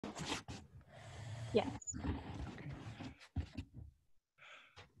Yes.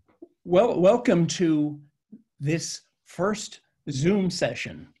 Well, welcome to this first Zoom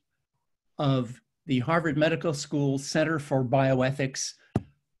session of the Harvard Medical School Center for Bioethics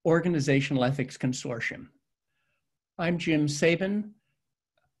Organizational Ethics Consortium. I'm Jim Sabin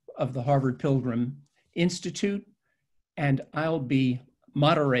of the Harvard Pilgrim Institute, and I'll be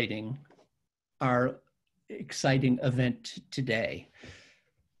moderating our exciting event today.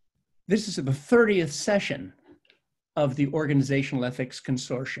 This is the 30th session of the Organizational Ethics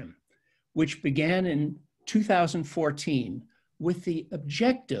Consortium, which began in 2014 with the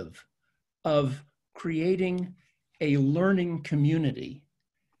objective of creating a learning community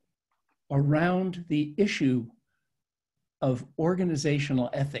around the issue of organizational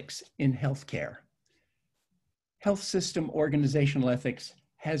ethics in healthcare. Health system organizational ethics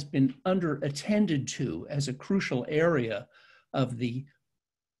has been under-attended to as a crucial area of the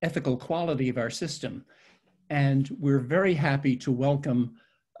ethical quality of our system. And we're very happy to welcome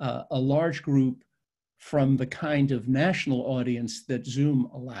a large group from the kind of national audience that Zoom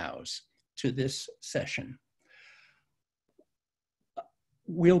allows to this session.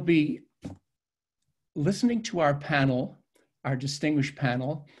 We'll be listening to our panel, our distinguished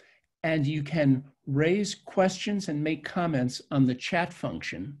panel, and you can raise questions and make comments on the chat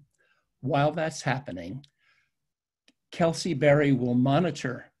function. While that's happening, Kelsey Berry will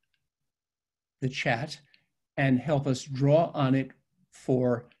monitor the chat and help us draw on it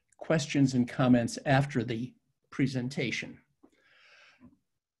for questions and comments after the presentation.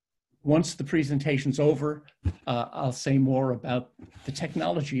 Once the presentation's over, I'll say more about the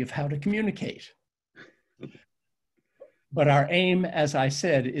technology of how to communicate. But our aim, as I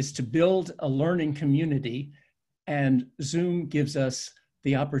said, is to build a learning community, and Zoom gives us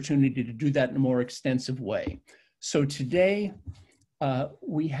the opportunity to do that in a more extensive way. So today,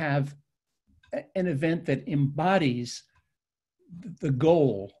 we have an event that embodies the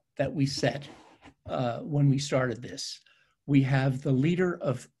goal that we set when we started this. We have the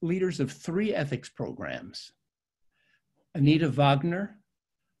leaders of 3 ethics programs. Anita Wagner,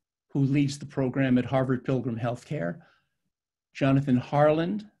 who leads the program at Harvard Pilgrim Healthcare, Jonathan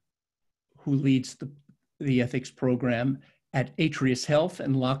Harland, who leads the ethics program at Atrius Health,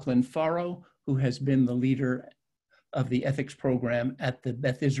 and Lachlan Forrow, who has been the leader of the ethics program at the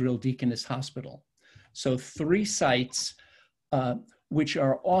Beth Israel Deaconess Hospital. So 3 sites which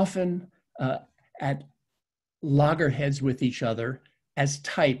are often at loggerheads with each other as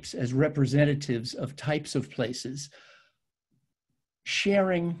types, as representatives of types of places,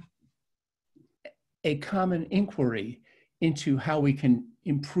 sharing a common inquiry into how we can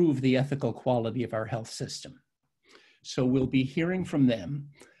improve the ethical quality of our health system. So we'll be hearing from them.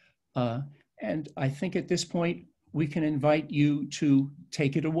 And I think at this point, we can invite you to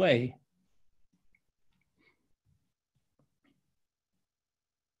take it away.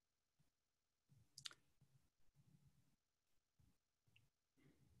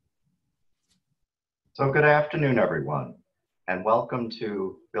 So good afternoon, everyone, and welcome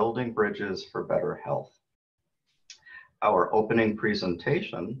to Building Bridges for Better Health. Our opening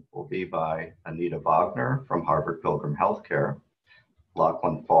presentation will be by Anita Wagner from Harvard Pilgrim Healthcare,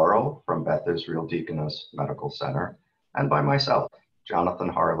 Lachlan Forrow from Beth Israel Deaconess Medical Center, and by myself, Jonathan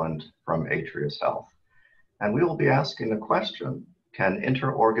Harland from Atrius Health. And we will be asking the question, can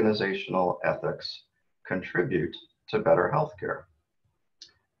interorganizational ethics contribute to better healthcare?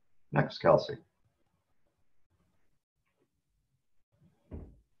 Next, Kelsey.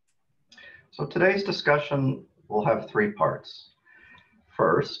 So today's discussion will have 3 parts.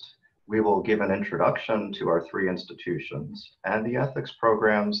 First, we will give an introduction to our 3 institutions and the ethics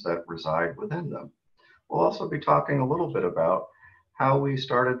programs that reside within them. We'll also be talking a little bit about how we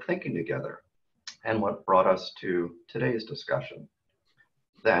started thinking together and what brought us to today's discussion.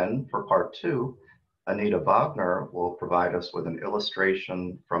 Then, for part 2, Anita Wagner will provide us with an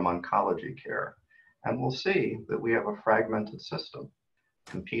illustration from oncology care, and we'll see that we have a fragmented system.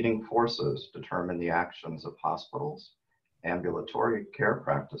 Competing forces determine the actions of hospitals, ambulatory care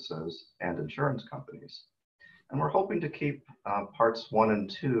practices, and insurance companies. And we're hoping to keep parts 1 and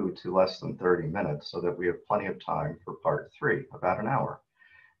 2 to less than 30 minutes so that we have plenty of time for part 3, about an hour.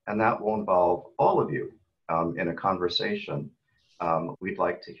 And that will involve all of you in a conversation. We'd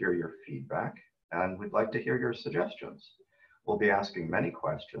like to hear your feedback, and we'd like to hear your suggestions. We'll be asking many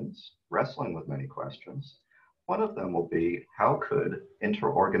questions, wrestling with many questions. One of them will be, how could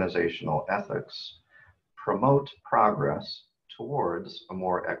interorganizational ethics promote progress towards a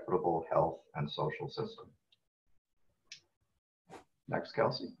more equitable health and social system? Next,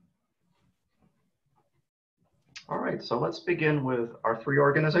 Kelsey. All right, so let's begin with our three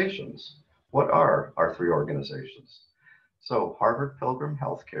organizations. What are our three organizations? So Harvard Pilgrim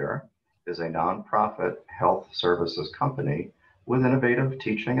Healthcare is a nonprofit health services company with innovative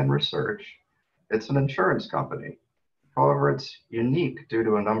teaching and research. It's an insurance company. However, it's unique due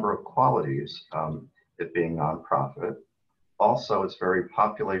to a number of qualities, it being nonprofit. Also, it's very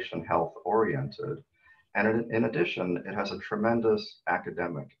population health oriented. And in addition, it has a tremendous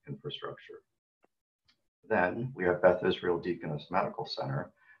academic infrastructure. Then we have Beth Israel Deaconess Medical Center,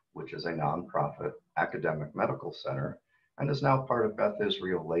 which is a nonprofit academic medical center and is now part of Beth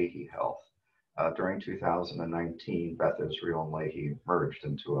Israel Lahey Health. During 2019, Beth Israel and Lahey merged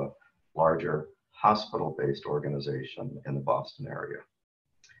into a larger hospital-based organization in the Boston area.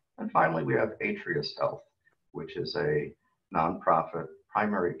 And finally, we have Atrius Health, which is a nonprofit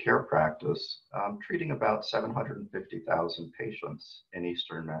primary care practice treating about 750,000 patients in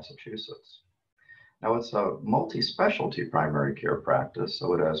Eastern Massachusetts. Now, it's a multi-specialty primary care practice,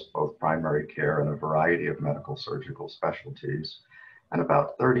 so it has both primary care and a variety of medical surgical specialties, and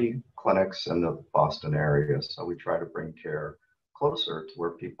about 30 clinics in the Boston area, so we try to bring care closer to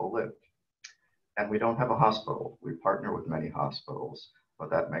where people live. And we don't have a hospital. We partner with many hospitals, but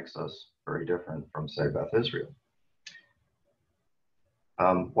that makes us very different from, say, Beth Israel.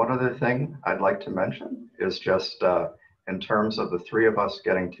 One other thing I'd like to mention is just in terms of the three of us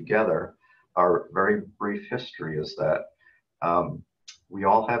getting together, our very brief history is that we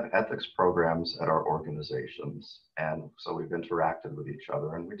all have ethics programs at our organizations. And so we've interacted with each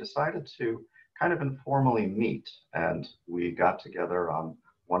other, and we decided to kind of informally meet. And we got together on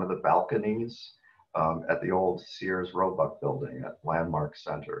one of the balconies at the old Sears Roebuck building at Landmark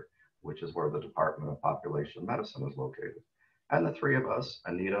Center, which is where the Department of Population Medicine is located. And the three of us,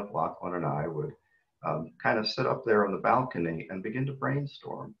 Anita, Lachlan, and I, would kind of sit up there on the balcony and begin to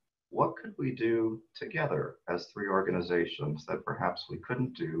brainstorm. What could we do together as three organizations that perhaps we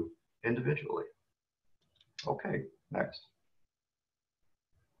couldn't do individually? Okay, next.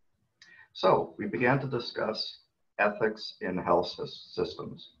 So we began to discuss ethics in health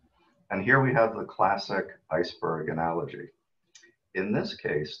systems. And here we have the classic iceberg analogy. In this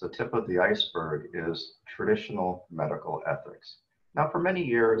case, the tip of the iceberg is traditional medical ethics. Now, for many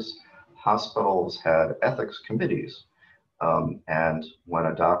years, hospitals had ethics committees. And when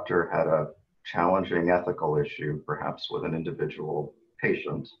a doctor had a challenging ethical issue, perhaps with an individual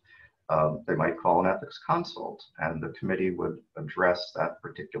patient, they might call an ethics consult, and the committee would address that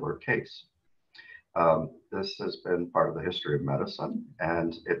particular case. This has been part of the history of medicine,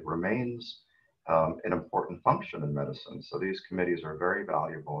 and it remains an important function in medicine. So these committees are very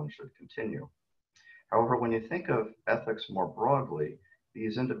valuable and should continue. However, when you think of ethics more broadly,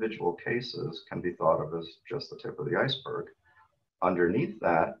 these individual cases can be thought of as just the tip of the iceberg. Underneath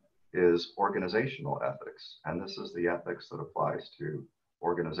that is organizational ethics, and this is the ethics that applies to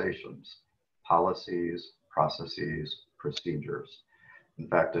organizations, policies, processes, procedures. In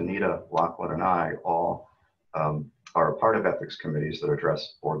fact, Anita, Lachlan, and I all are a part of ethics committees that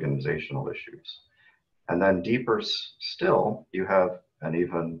address organizational issues. And then deeper still, you have an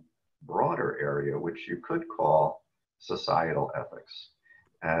even broader area, which you could call societal ethics.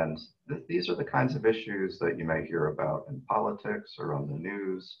 And these are the kinds of issues that you may hear about in politics or on the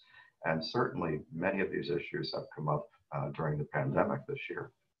news. And certainly many of these issues have come up during the pandemic this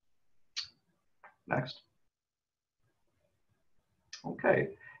year. Next. Okay,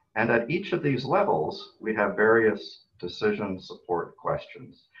 and at each of these levels, we have various decision support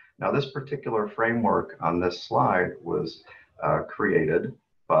questions. Now, this particular framework on this slide was created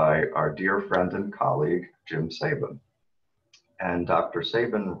by our dear friend and colleague, Jim Sabin. And Dr.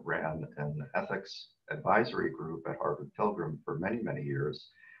 Sabin ran an ethics advisory group at Harvard Pilgrim for many, many years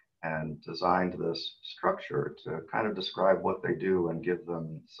and designed this structure to kind of describe what they do and give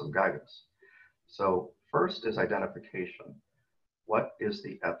them some guidance. So first is identification. What is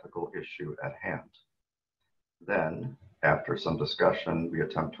the ethical issue at hand? Then, after some discussion, we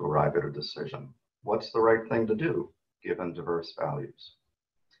attempt to arrive at a decision. What's the right thing to do, given diverse values?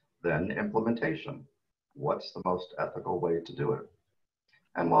 Then implementation. What's the most ethical way to do it?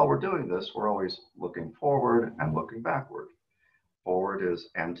 And while we're doing this, we're always looking forward and looking backward. Forward is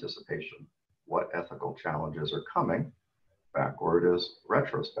anticipation. What ethical challenges are coming? Backward is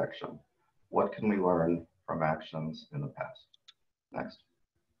retrospection. What can we learn from actions in the past? Next.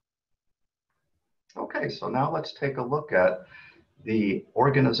 Okay, so now let's take a look at the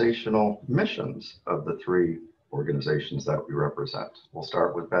organizational missions of the three organizations that we represent. We'll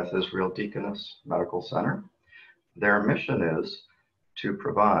start with Beth Israel Deaconess Medical Center. Their mission is to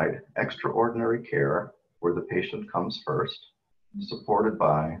provide extraordinary care where the patient comes first, supported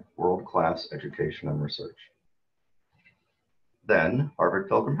by world-class education and research. Then Harvard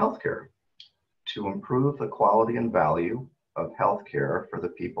Pilgrim Healthcare, to improve the quality and value of healthcare for the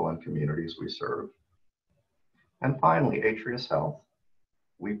people and communities we serve. And finally, Atrius Health,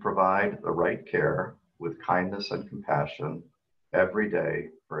 we provide the right care with kindness and compassion every day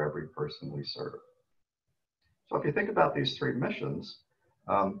for every person we serve. So if you think about these three missions,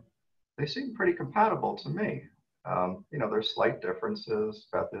 they seem pretty compatible to me. You know, there's slight differences.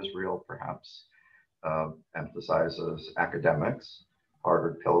 Beth Israel perhaps emphasizes academics.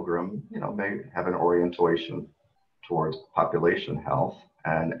 Harvard Pilgrim, you know, may have an orientation towards population health,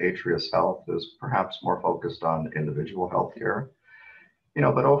 and Atrius Health is perhaps more focused on individual healthcare. You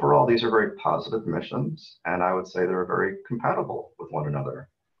know, but overall, these are very positive missions, and I would say they're very compatible with one another.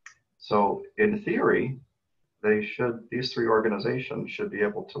 So in theory, these three organizations should be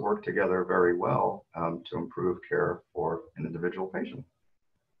able to work together very well to improve care for an individual patient.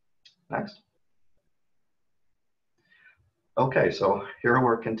 Next. Okay, so here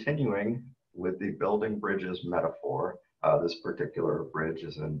we're continuing with the building bridges metaphor. This particular bridge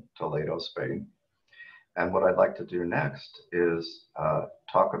is in Toledo, Spain. And what I'd like to do next is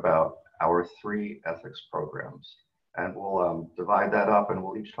talk about our three ethics programs. And we'll divide that up and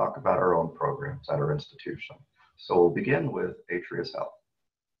we'll each talk about our own programs at our institution. So we'll begin with Atrius Health.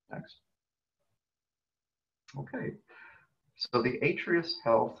 Next. Okay, so the Atrius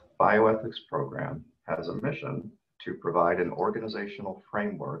Health Bioethics Program has a mission to provide an organizational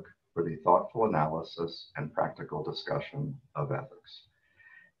framework for the thoughtful analysis and practical discussion of ethics.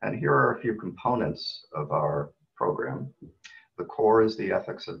 And here are a few components of our program. The core is the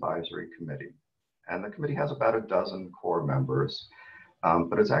Ethics Advisory Committee. And the committee has about a dozen core members,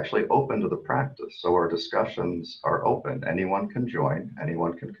 but it's actually open to the practice. So our discussions are open. Anyone can join,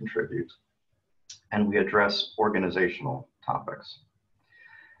 anyone can contribute. And we address organizational topics.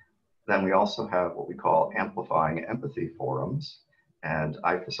 Then we also have what we call amplifying empathy forums. And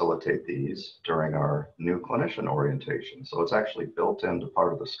I facilitate these during our new clinician orientation. So it's actually built into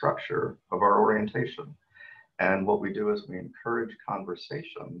part of the structure of our orientation. And what we do is we encourage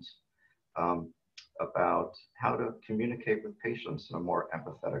conversations about how to communicate with patients in a more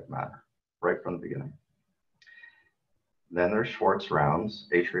empathetic manner, right from the beginning. Then there's Schwartz rounds.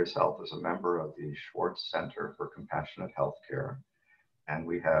 Atrius Health is a member of the Schwartz Center for Compassionate Healthcare. And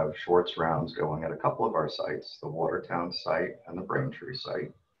we have Schwartz rounds going at a couple of our sites, the Watertown site and the Braintree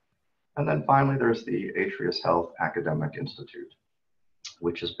site. And then finally, there's the Atrius Health Academic Institute,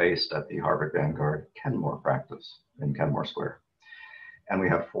 which is based at the Harvard Vanguard Kenmore practice in Kenmore Square. And we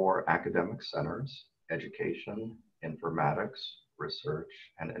have 4 academic centers: education, informatics, research,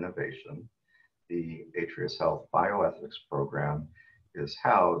 and innovation. The Atrius Health Bioethics program is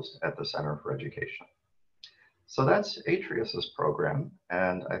housed at the Center for Education. So that's Atrius's program,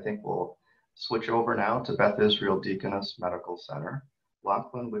 and I think we'll switch over now to Beth Israel Deaconess Medical Center.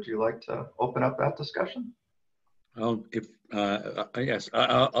 Lachlan, would you like to open up that discussion? Yes,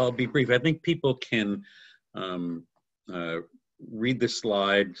 I'll be brief. I think people can read the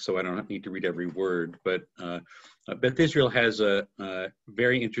slide, so I don't need to read every word, but Beth Israel has a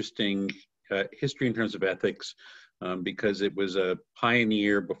very interesting history in terms of ethics because it was a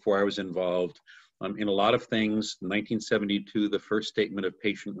pioneer before I was involved in a lot of things. In 1972, the first statement of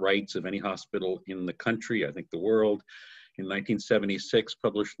patient rights of any hospital in the country, I think the world. In 1976,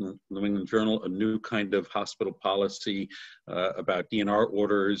 published in the New England Journal, a new kind of hospital policy about DNR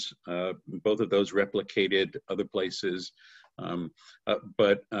orders. Both of those replicated other places.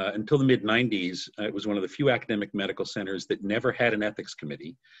 But until the mid-90s, it was one of the few academic medical centers that never had an ethics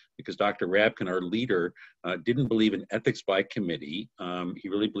committee, because Dr. Rabkin, our leader, didn't believe in ethics by committee. He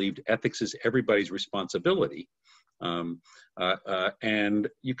really believed ethics is everybody's responsibility. And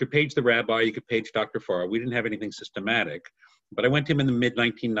you could page the rabbi, you could page Dr. Forrow. We didn't have anything systematic. But I went to him in the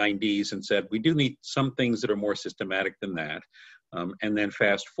mid-1990s and said, we do need some things that are more systematic than that. And then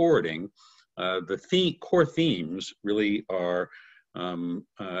fast forwarding, the core themes really are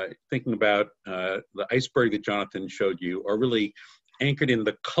thinking about the iceberg that Jonathan showed you are really anchored in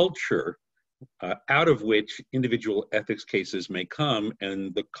the culture out of which individual ethics cases may come.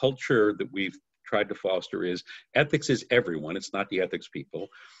 And the culture that we've tried to foster is ethics is everyone. It's not the ethics people.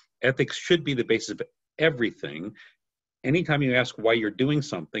 Ethics should be the basis of everything. Anytime you ask why you're doing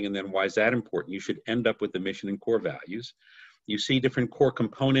something and then why is that important, you should end up with the mission and core values. You see different core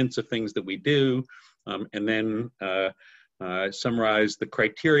components of things that we do, and then summarize the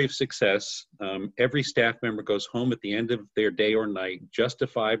criteria of success. Every staff member goes home at the end of their day or night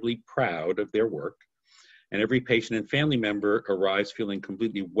justifiably proud of their work. And every patient and family member arrives feeling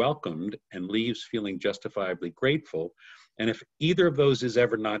completely welcomed and leaves feeling justifiably grateful. And if either of those is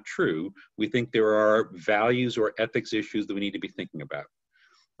ever not true, we think there are values or ethics issues that we need to be thinking about.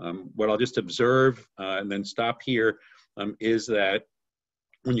 What I'll just observe and then stop here is that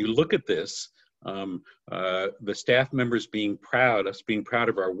when you look at this, the staff members being proud, us being proud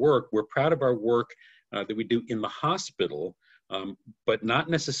of our work, we're proud of our work that we do in the hospital, but not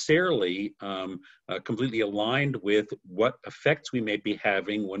necessarily completely aligned with what effects we may be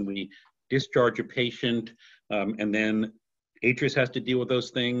having when we discharge a patient and then Atreus has to deal with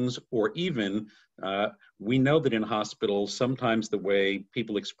those things, or even we know that in hospitals, sometimes the way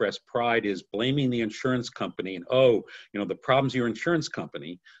people express pride is blaming the insurance company and, oh, you know, the problem's your insurance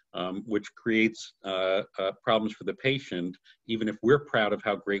company, which creates problems for the patient, even if we're proud of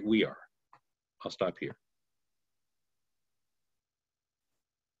how great we are. I'll stop here.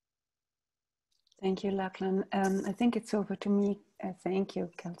 Thank you, Lachlan. I think it's over to me. Thank you,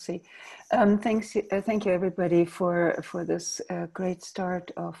 Kelsey. Thank you, everybody, for this great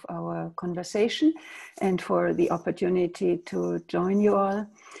start of our conversation and for the opportunity to join you all.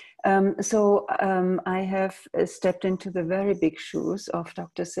 I have stepped into the very big shoes of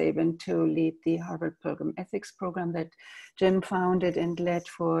Dr. Sabin to lead the Harvard Program Ethics program that Jim founded and led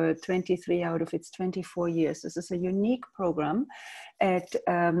for 23 out of its 24 years. This is a unique program at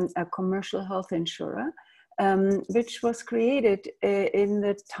a commercial health insurer, which was created in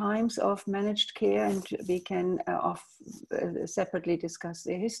the times of managed care, and we can separately discuss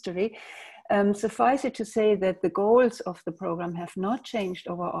the history. Suffice it to say that the goals of the program have not changed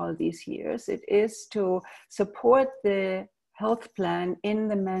over all these years. It is to support the health plan in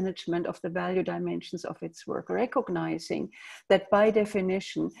the management of the value dimensions of its work, recognizing that by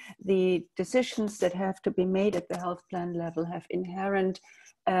definition, the decisions that have to be made at the health plan level have inherent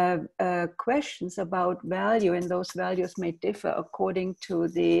questions about value, and those values may differ according to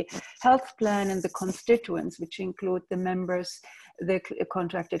the health plan and the constituents, which include the members, the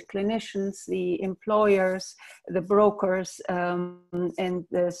contracted clinicians, the employers, the brokers, and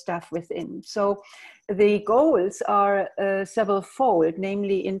the staff within. So the goals are several-fold,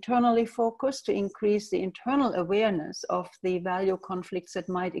 namely internally focused to increase the internal awareness of the value conflicts that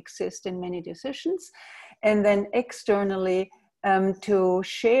might exist in many decisions, and then externally to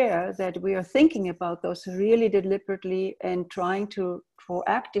share that we are thinking about those really deliberately and trying to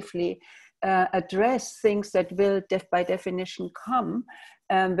proactively address things that will, by definition, come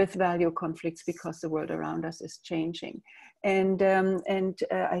with value conflicts because the world around us is changing. And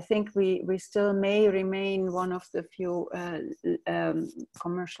I think we still may remain one of the few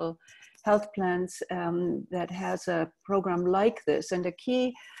commercial health plans that has a program like this. And a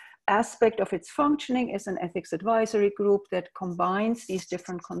key aspect of its functioning is an ethics advisory group that combines these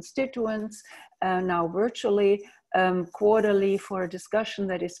different constituents now virtually, quarterly, for a discussion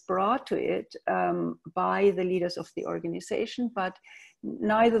that is brought to it by the leaders of the organization. But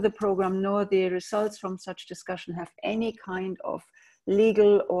neither the program nor the results from such discussion have any kind of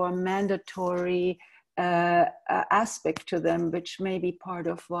legal or mandatory aspect to them, which may be part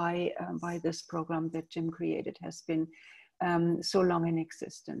of why this program that Jim created has been so long in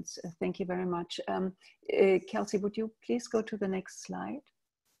existence. Thank you very much. Kelsey, would you please go to the next slide?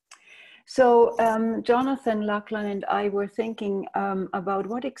 So Jonathan, Lachlan, and I were thinking about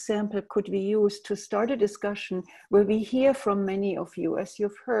what example could we use to start a discussion where we hear from many of you. As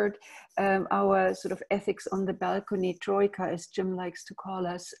you've heard, our sort of ethics on the balcony troika, as Jim likes to call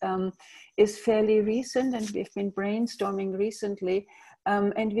us, is fairly recent, and we've been brainstorming recently.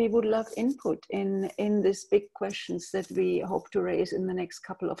 And we would love input in these big questions that we hope to raise in the next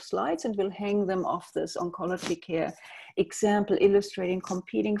couple of slides, and we'll hang them off this oncology care example illustrating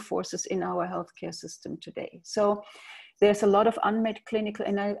competing forces in our healthcare system today. So there's a lot of unmet clinical,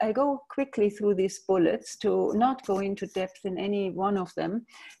 and I go quickly through these bullets to not go into depth in any one of them,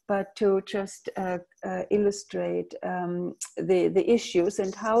 but to just illustrate the issues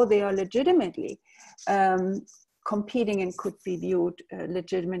and how they are legitimately competing and could be viewed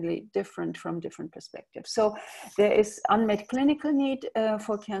legitimately different from different perspectives. So there is unmet clinical need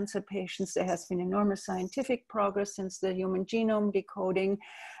for cancer patients. There has been enormous scientific progress since the human genome decoding.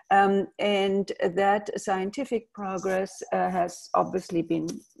 And that scientific progress has obviously been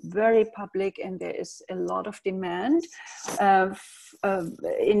very public, and there is a lot of demand,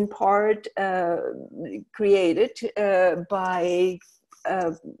 in part created by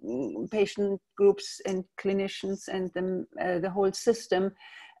patient groups and clinicians and the whole system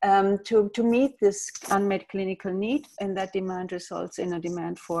to meet this unmet clinical need, and that demand results in a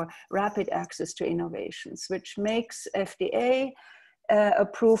demand for rapid access to innovations, which makes FDA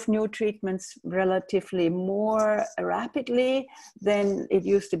approve new treatments relatively more rapidly than it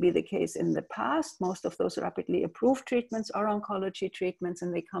used to be the case in the past. Most of those rapidly approved treatments are oncology treatments,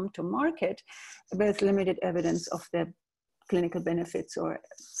 and they come to market with limited evidence of their clinical benefits, or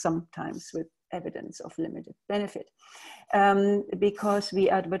sometimes with evidence of limited benefit. Because we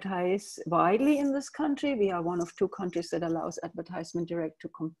advertise widely in this country, we are one of 2 countries that allows advertisement direct to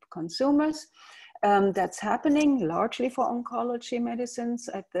consumers. That's happening largely for oncology medicines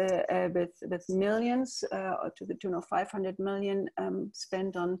at with millions, to the tune of 500 million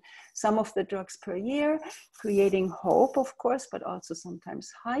spent on some of the drugs per year, creating hope, of course, but also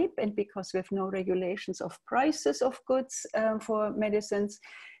sometimes hype. And because we have no regulations of prices of goods for medicines,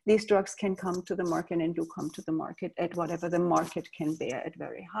 these drugs can come to the market and do come to the market at whatever the market can bear at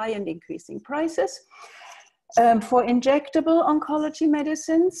very high and increasing prices. For injectable oncology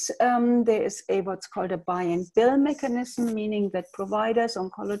medicines, there is what's called a buy and bill mechanism, meaning that providers,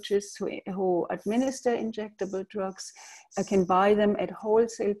 oncologists who administer injectable drugs can buy them at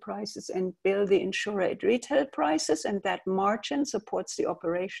wholesale prices and bill the insurer at retail prices, and that margin supports the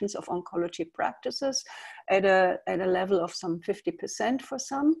operations of oncology practices at a level of some 50% for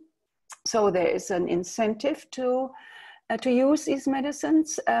some. So there is an incentive to use these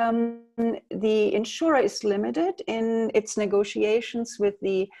medicines. The insurer is limited in its negotiations with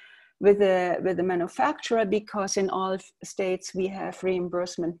the manufacturer, because in all states we have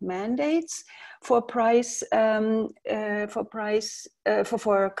reimbursement mandates for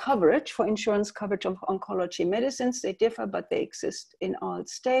coverage, for insurance coverage of oncology medicines. They differ, but they exist in all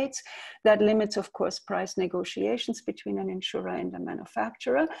states. That limits, of course, price negotiations between an insurer and a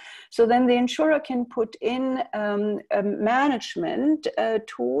manufacturer. So then the insurer can put in management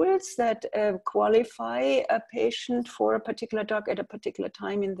tools that qualify a patient for a particular drug at a particular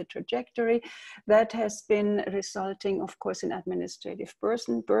time in the trajectory. That has been resulting, of course, in administrative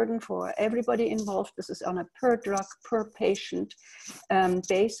burden for everybody involved. This is on a per drug, per patient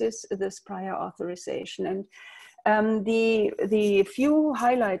basis, this prior authorization. And the few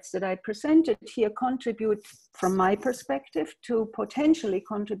highlights that I presented here contribute, from my perspective, to potentially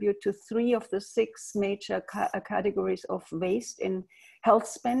contribute to 3 of the 6 major categories of waste in health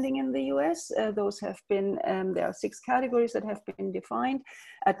spending in the US. Those have been, there are 6 categories that have been defined.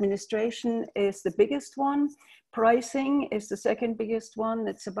 Administration is the biggest one. Pricing is the second biggest one.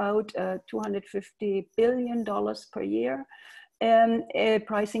 It's about $250 billion per year.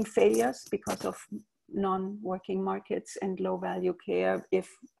 Pricing failures because of non-working markets and low value care, if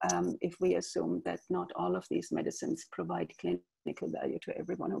we assume that not all of these medicines provide clinical value to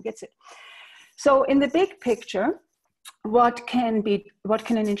everyone who gets it. So in the big picture, what can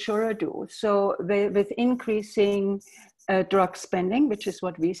an insurer do? So with increasing drug spending, which is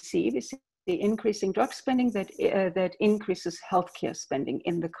what we see the increasing drug spending that increases healthcare spending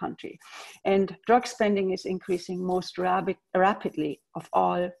in the country. And drug spending is increasing most rapidly of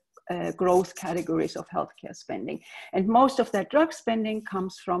all growth categories of healthcare spending. And most of that drug spending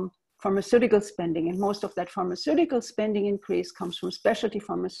comes from pharmaceutical spending, and most of that pharmaceutical spending increase comes from specialty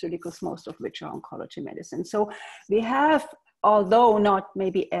pharmaceuticals, most of which are oncology medicine. So we have, although not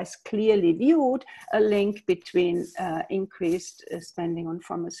maybe as clearly viewed, a link between increased spending on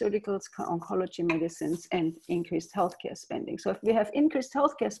pharmaceuticals, oncology medicines, and increased healthcare spending. So if we have increased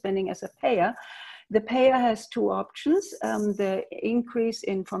healthcare spending as a payer, the payer has 2 options. The increase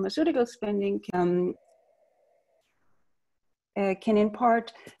in pharmaceutical spending can in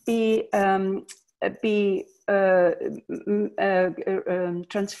part be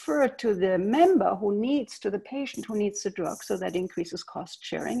transferred to the member who needs, to the patient who needs the drug, so that increases cost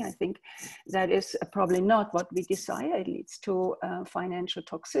sharing. I think that is probably not what we desire. It leads to financial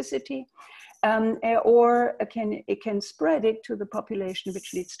toxicity, or it can spread it to the population,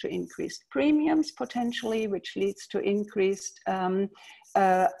 which leads to increased premiums potentially, which leads to increased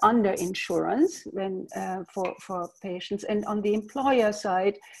underinsurance when for patients. And on the employer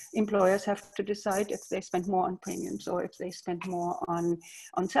side, employers have to decide if they spend more on premiums or if they spend more on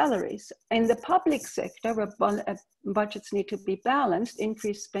salaries. In the public sector, where budgets need to be balanced,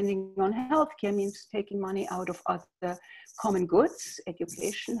 increased spending on healthcare means taking money out of other common goods,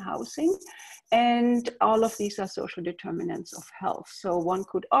 education, housing, and all of these are social determinants of health. So one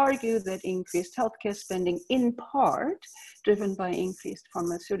could argue that increased healthcare spending, in part driven by increased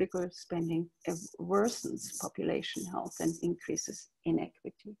pharmaceutical spending, worsens population health and increases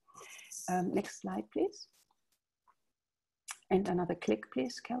inequity. Next slide, please. And another click,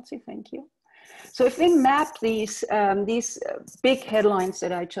 please, Kelsey, thank you. So if we map these big headlines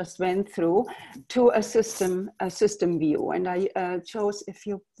that I just went through to a system view, and I chose, if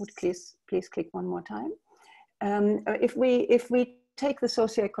you would please click one more time. If we take the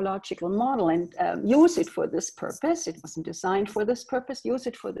socio-ecological model and use it for this purpose, it wasn't designed for this purpose, use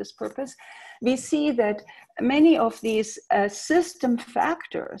it for this purpose, we see that many of these system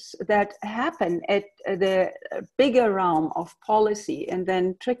factors that happen at the bigger realm of policy and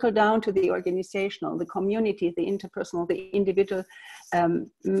then trickle down to the organizational, the community, the interpersonal, the individual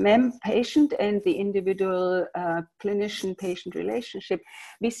patient and the individual clinician-patient relationship,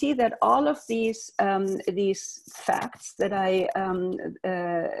 we see that all of these facts that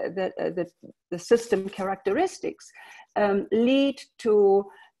the system characteristics lead to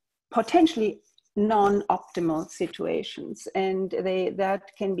potentially non-optimal situations, and that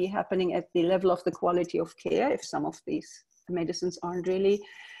can be happening at the level of the quality of care if some of these medicines aren't really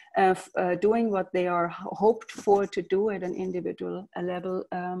doing what they are hoped for to do at an individual level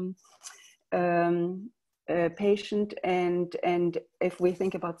patient, and if we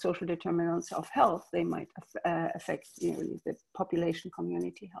think about social determinants of health, they might affect the population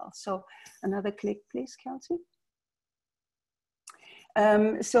community health. So another click, please, Kelsey.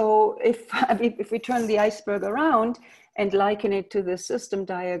 So if we turn the iceberg around and liken it to the system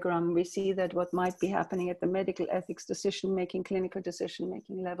diagram, we see that what might be happening at the medical ethics decision-making, clinical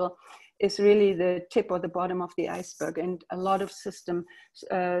decision-making level is really the tip or the bottom of the iceberg. And a lot of system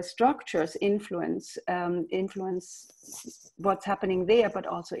structures influence what's happening there, but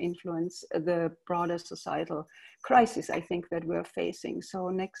also influence the broader societal crisis, I think, that we're facing. So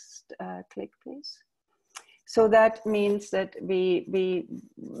next click, please. So that means that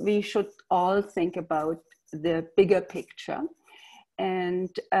we should all think about the bigger picture, and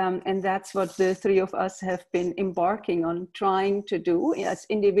that's what the three of us have been embarking on trying to do as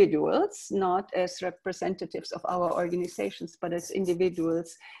individuals, not as representatives of our organizations, but as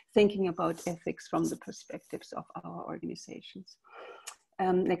individuals thinking about ethics from the perspectives of our organizations.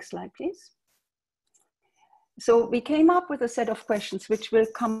 Next slide, please. So we came up with a set of questions which will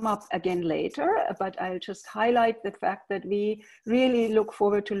come up again later, but I'll just highlight the fact that we really look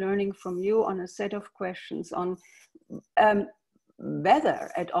forward to learning from you on a set of questions on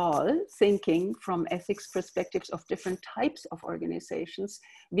whether at all, thinking from ethics perspectives of different types of organizations,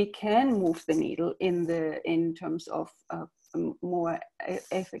 we can move the needle in terms of a more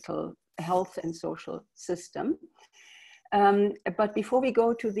ethical health and social system. But before we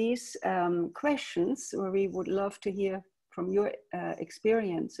go to these questions, where we would love to hear from your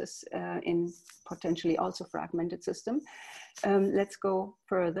experiences in potentially also fragmented system, let's go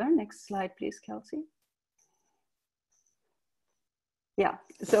further. Next slide, please, Kelsey. Yeah,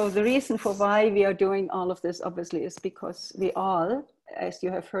 so the reason for why we are doing all of this, obviously, is because we all, as you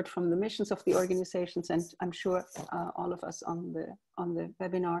have heard from the missions of the organizations, and I'm sure all of us on the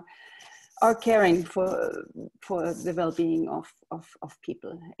webinar, are caring for the well-being of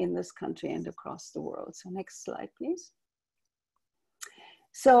people in this country and across the world. So next slide, please.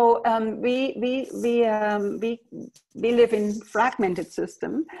 So we live in fragmented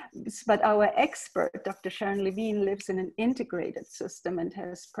system, but our expert, Dr. Sharon Levine, lives in an integrated system and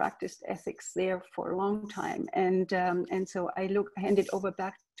has practiced ethics there for a long time. And so I hand it over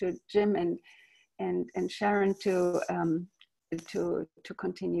back to Jim and Sharon to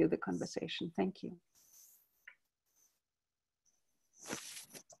continue the conversation. Thank you.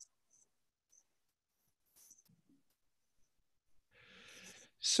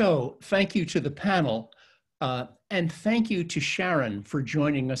 So thank you to the panel, and thank you to Sharon for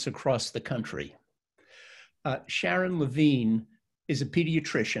joining us across the country. Sharon Levine is a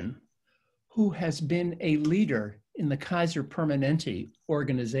pediatrician who has been a leader in the Kaiser Permanente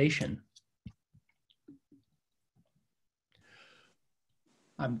organization.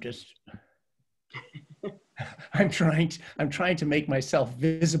 I'm trying to make myself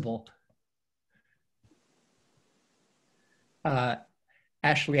visible.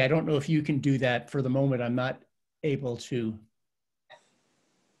 Ashley, I don't know if you can do that for the moment. I'm not able to.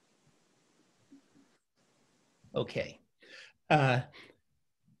 Okay.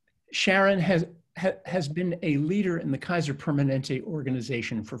 Sharon has been a leader in the Kaiser Permanente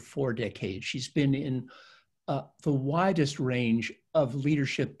organization for 4 decades. She's been in the widest range of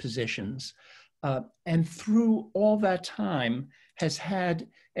leadership positions. And through all that time has had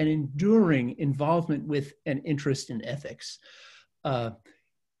an enduring involvement with an interest in ethics.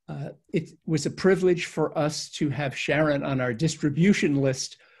 It was a privilege for us to have Sharon on our distribution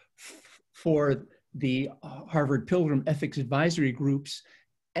list for the Harvard Pilgrim Ethics Advisory Groups,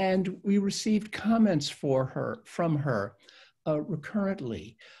 and we received comments from her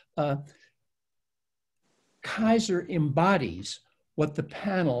recurrently. Kaiser embodies what the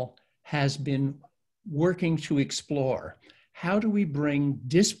panel has been working to explore. How do we bring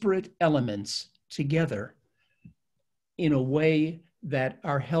disparate elements together in a way that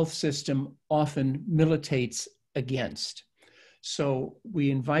our health system often militates against. So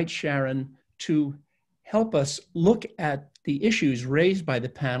we invite Sharon to help us look at the issues raised by the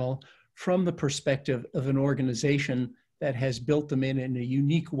panel from the perspective of an organization that has built them in a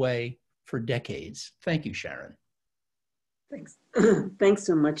unique way for decades. Thank you, Sharon. Thanks. Thanks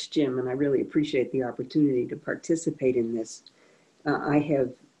so much, Jim, and I really appreciate the opportunity to participate in this. I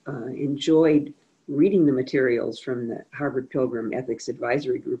have enjoyed reading the materials from the Harvard Pilgrim Ethics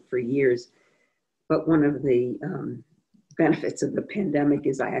Advisory Group for years, but one of the benefits of the pandemic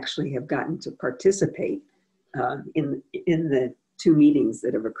is I actually have gotten to participate in the two meetings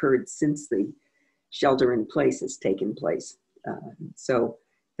that have occurred since the shelter in place has taken place. So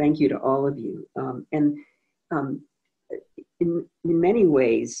thank you to all of you. In many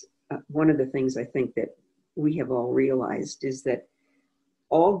ways, one of the things I think that we have all realized is that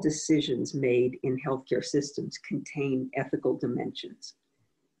all decisions made in healthcare systems contain ethical dimensions.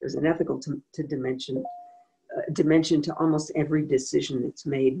 There's an ethical dimension to almost every decision that's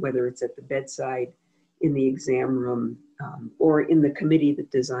made, whether it's at the bedside, in the exam room, or in the committee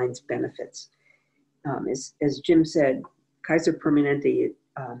that designs benefits. As Jim said, Kaiser Permanente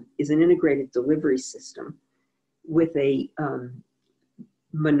is an integrated delivery system with a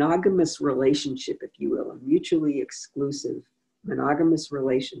monogamous relationship, if you will, a mutually exclusive monogamous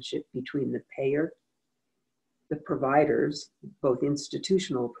relationship between the payer, the providers, both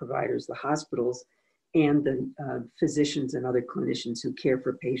institutional providers, the hospitals, and the physicians and other clinicians who care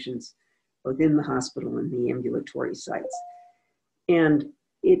for patients both in the hospital and the ambulatory sites. And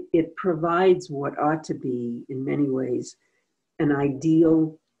it provides what ought to be, in many ways, an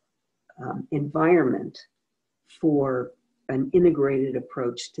ideal environment for an integrated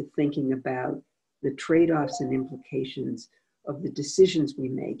approach to thinking about the trade-offs and implications of the decisions we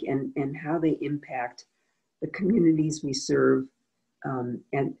make and how they impact the communities we serve,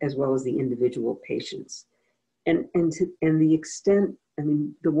 and as well as the individual patients. And the extent, I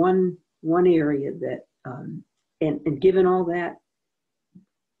mean, the one area that, and given all that,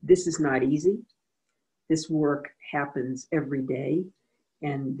 this is not easy. This work happens every day,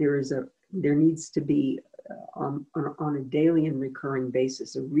 and there needs to be on a daily and recurring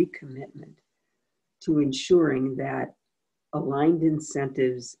basis a recommitment to ensuring that aligned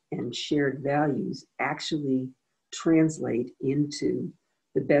incentives and shared values actually translate into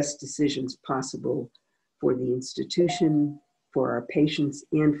the best decisions possible for the institution, for our patients,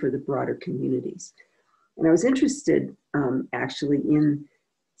 and for the broader communities. And I was interested actually in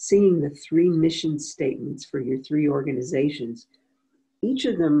seeing the three mission statements for your three organizations. Each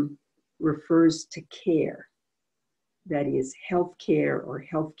of them refers to care, that is healthcare or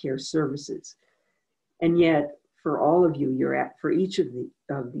healthcare services. And yet, for all of you, for each of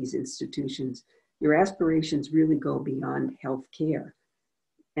these institutions, your aspirations really go beyond healthcare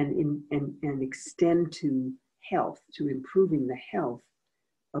and extend to health, to improving the health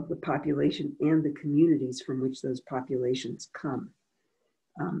of the population and the communities from which those populations come.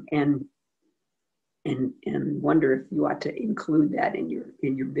 And wonder if you ought to include that in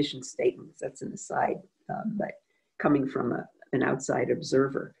your mission statements. That's an aside, but coming from an outside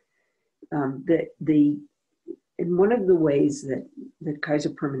observer. And one of the ways that Kaiser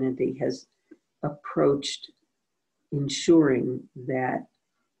Permanente has approached ensuring that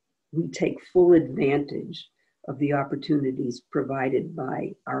we take full advantage of the opportunities provided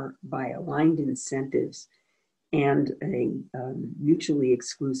by aligned incentives and a mutually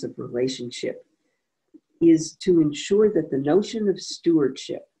exclusive relationship is to ensure that the notion of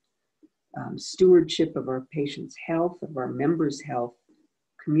stewardship, stewardship of our patients' health, of our members' health,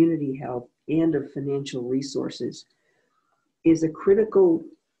 community health, and of financial resources is a critical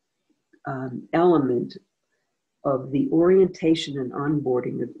element of the orientation and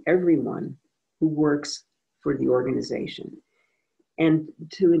onboarding of everyone who works for the organization. And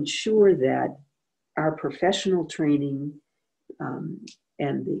to ensure that our professional training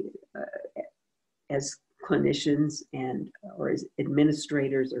as clinicians or as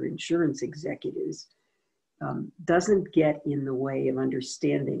administrators or insurance executives doesn't get in the way of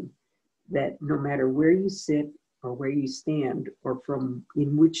understanding that no matter where you sit or where you stand or from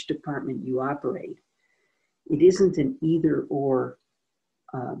in which department you operate, it isn't an either or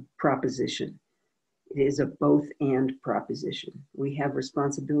proposition. It is a both and proposition. We have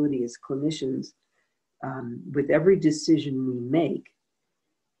responsibility as clinicians with every decision we make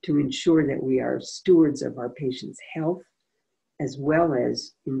to ensure that we are stewards of our patients' health, as well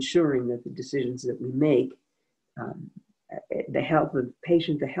as ensuring that the decisions that we make, the health of the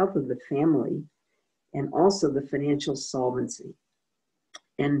patient, the health of the family, and also the financial solvency.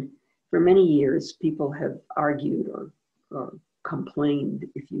 And for many years, people have argued or complained,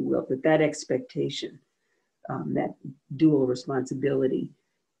 if you will, that expectation, that dual responsibility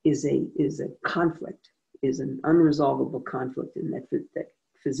is a conflict, is an unresolvable conflict, in that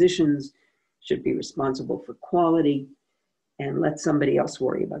physicians should be responsible for quality and let somebody else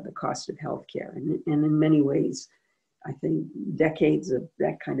worry about the cost of healthcare. And in many ways, I think decades of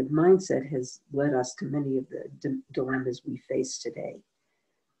that kind of mindset has led us to many of the dilemmas we face today.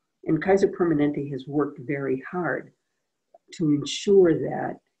 And Kaiser Permanente has worked very hard to ensure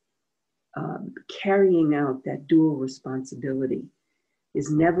that carrying out that dual responsibility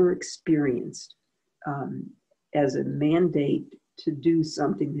is never experienced as a mandate to do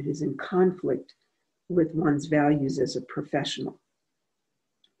something that is in conflict with one's values as a professional.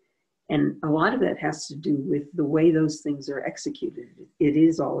 And a lot of that has to do with the way those things are executed. It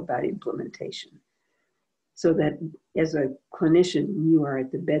is all about implementation. So that as a clinician, you are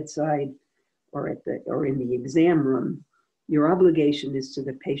at the bedside or in the exam room, your obligation is to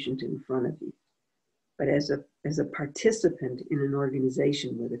the patient in front of you. But as a participant in an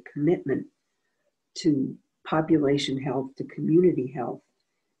organization with a commitment to population health, to community health,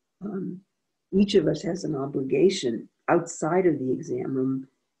 each of us has an obligation outside of the exam room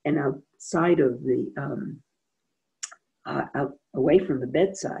and outside of the, away from the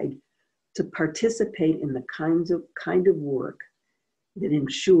bedside, to participate in the kind of work that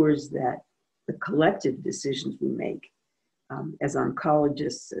ensures that the collective decisions we make as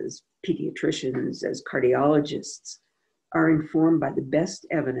oncologists, as pediatricians, as cardiologists, are informed by the best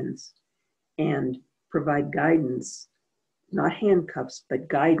evidence and provide guidance, not handcuffs, but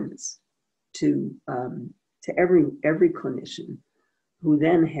guidance to every clinician, who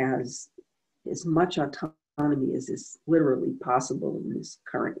then has as much autonomy as is literally possible in this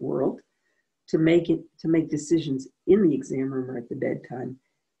current world to make decisions in the exam room or at the bedtime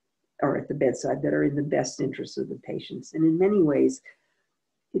or at the bedside that are in the best interest of the patients. And in many ways,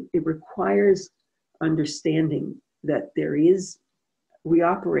 it requires understanding that we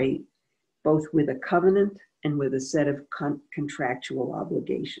operate both with a covenant and with a set of contractual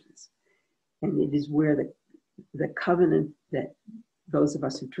obligations. And it is where the covenant that those of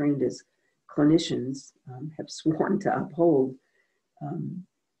us who trained as clinicians have sworn to uphold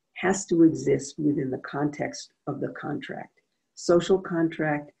has to exist within the context of the contract, social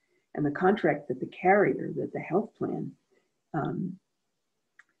contract, and the contract that the carrier, that the health plan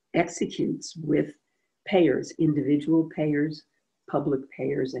executes with payers, individual payers, public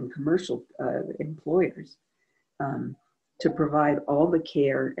payers, and commercial employers to provide all the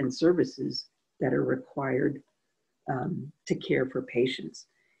care and services that are required to care for patients.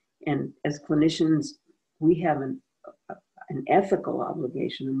 And as clinicians, we have an ethical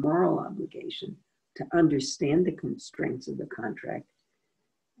obligation, a moral obligation to understand the constraints of the contract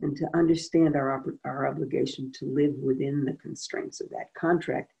and to understand our obligation to live within the constraints of that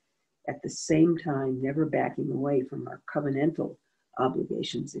contract, at the same time never backing away from our covenantal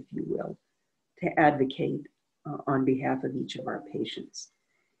obligations, if you will, to advocate on behalf of each of our patients.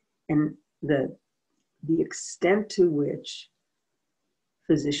 And the extent to which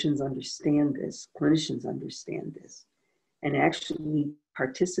physicians understand this, clinicians understand this, and actually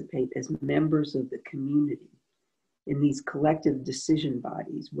participate as members of the community in these collective decision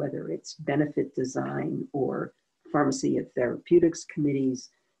bodies, whether it's benefit design or pharmacy and therapeutics committees,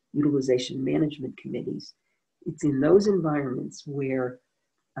 utilization management committees. It's in those environments where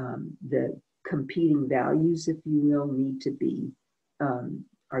the competing values, if you will, need to be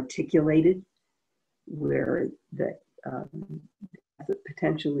articulated, where the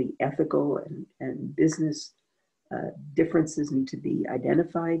potentially ethical and business differences need to be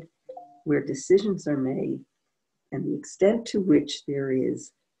identified, where decisions are made, and the extent to which there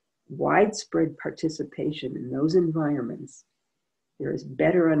is widespread participation in those environments, there is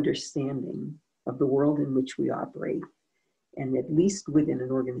better understanding of the world in which we operate. And at least within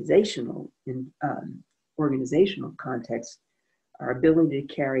an organizational context, our ability to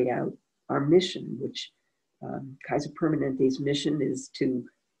carry out our mission, which Kaiser Permanente's mission is to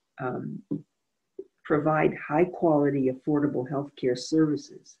provide high quality, affordable healthcare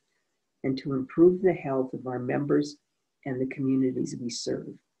services and to improve the health of our members and the communities we serve.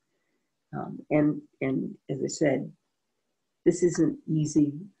 And as I said, this isn't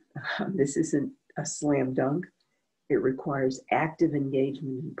easy. This isn't a slam dunk. It requires active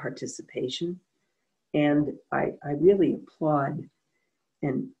engagement and participation. And I really applaud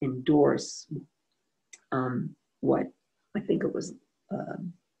and endorse what I think it was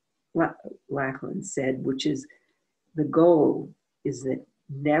Lachlan said, which is the goal is that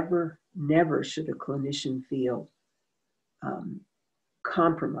never should a clinician feel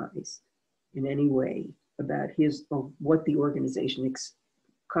compromised in any way about what the organization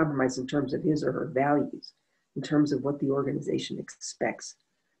compromise in terms of his or her values, in terms of what the organization expects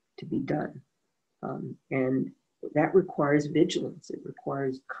to be done. And that requires vigilance. It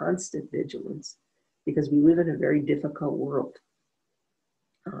requires constant vigilance because we live in a very difficult world.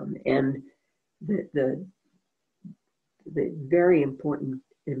 And the very important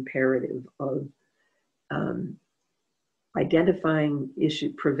imperative of identifying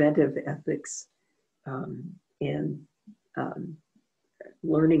preventive ethics, and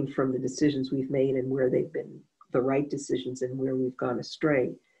learning from the decisions we've made and where they've been the right decisions and where we've gone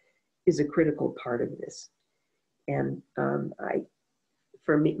astray is a critical part of this. And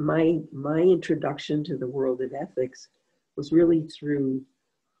for me, my introduction to the world of ethics was really through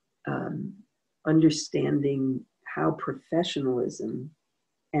understanding how professionalism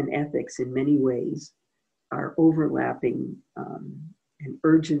and ethics in many ways are overlapping and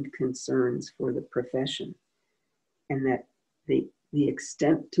urgent concerns for the profession, and that the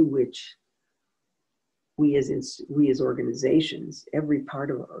extent to which we as organizations, every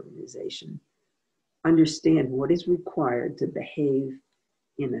part of our organization, understand what is required to behave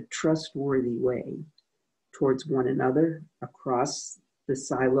in a trustworthy way towards one another across the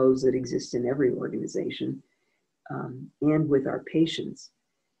silos that exist in every organization, and with our patients.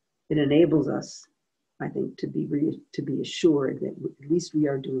 It enables us, I think, to be assured that at least we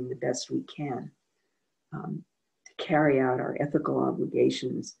are doing the best we can to carry out our ethical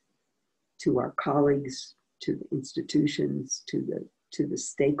obligations to our colleagues, to the institutions, to the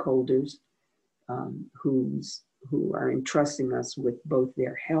stakeholders who are entrusting us with both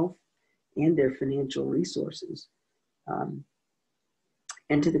their health and their financial resources,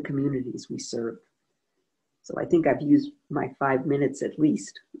 and to the communities we serve. So I think I've used my 5 minutes at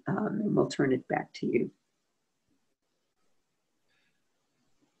least, and we'll turn it back to you.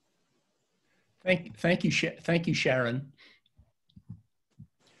 Thank you, Sharon.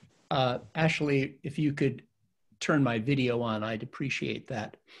 Ashley, if you could turn my video on, I'd appreciate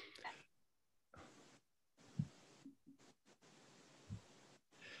that.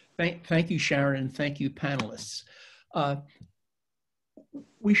 Thank you, Sharon, and thank you, panelists.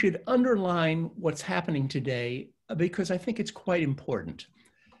 We should underline what's happening today because I think it's quite important.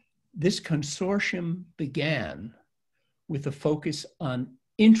 This consortium began with a focus on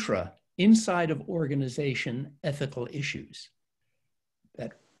inside of organization ethical issues,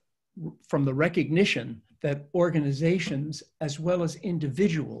 that from the recognition that organizations as well as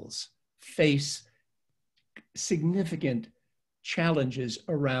individuals face significant challenges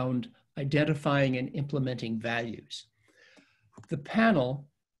around identifying and implementing values. The panel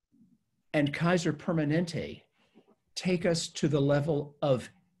and Kaiser Permanente take us to the level of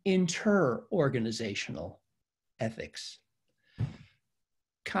interorganizational ethics.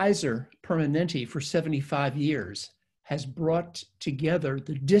 Kaiser Permanente for 75 years has brought together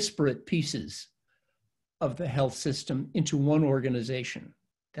the disparate pieces of the health system into one organization.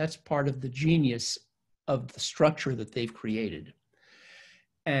 That's part of the genius of the structure that they've created.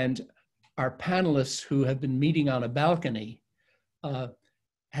 And our panelists who have been meeting on a balcony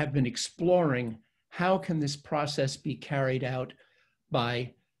have been exploring how can this process be carried out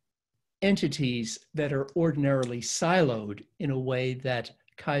by entities that are ordinarily siloed in a way that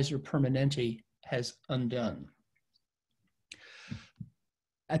Kaiser Permanente has undone.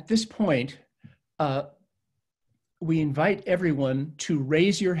 At this point, we invite everyone to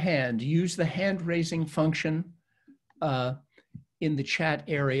raise your hand. Use the hand raising function in the chat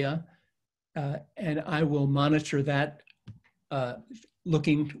area, and I will monitor that,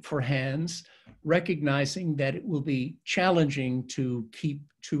 looking for hands, recognizing that it will be challenging to keep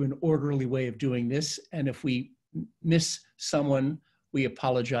to an orderly way of doing this. And if we miss someone, we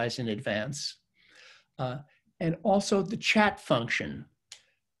apologize in advance. And also the chat function,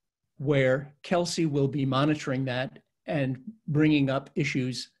 where Kelsey will be monitoring that and bringing up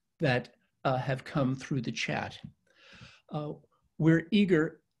issues that have come through the chat. We're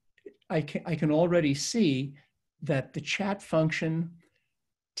eager, I can already see that the chat function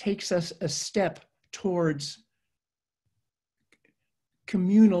takes us a step towards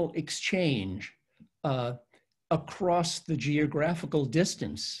communal exchange across the geographical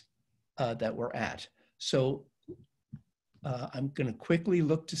distance that we're at. So I'm going to quickly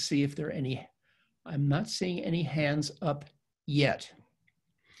look to see if there are any. I'm not seeing any hands up yet.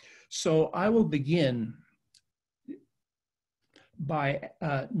 So I will begin by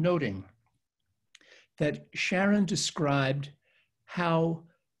noting that Sharon described how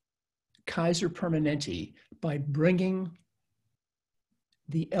Kaiser Permanente, by bringing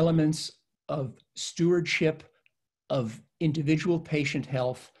the elements of stewardship of individual patient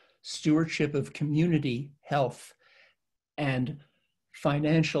health stewardship of community health, and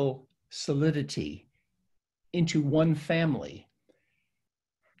financial solidity into one family,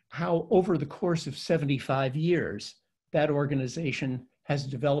 how over the course of 75 years, that organization has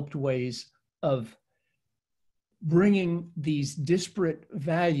developed ways of bringing these disparate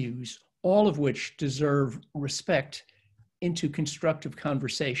values, all of which deserve respect, into constructive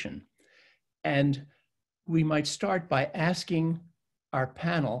conversation. And we might start by asking our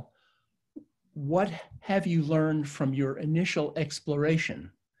panel, what have you learned from your initial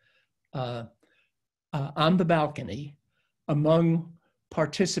exploration on the balcony among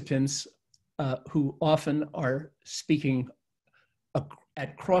participants who often are speaking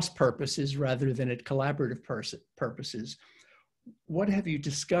at cross purposes rather than at collaborative purposes? What have you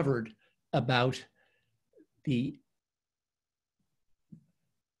discovered about the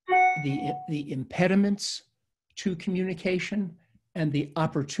impediments to communication and the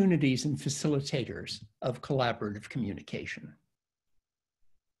opportunities and facilitators of collaborative communication?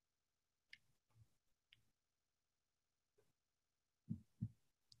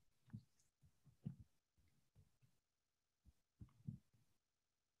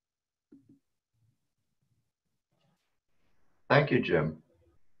 Thank you, Jim.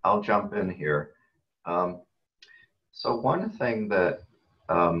 I'll jump in here. So one thing that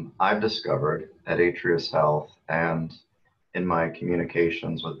I've discovered at Atrius Health and in my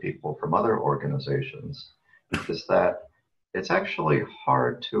communications with people from other organizations is that it's actually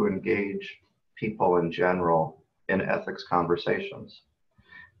hard to engage people in general in ethics conversations.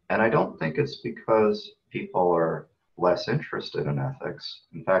 And I don't think it's because people are less interested in ethics.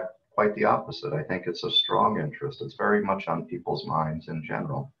 In fact, quite the opposite. I think it's a strong interest. It's very much on people's minds in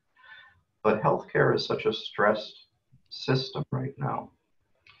general. But healthcare is such a stressed system right now.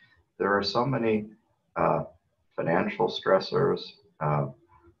 There are so many financial stressors,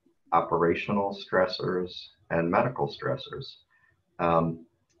 operational stressors, and medical stressors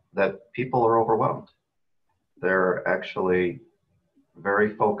that people are overwhelmed. They're actually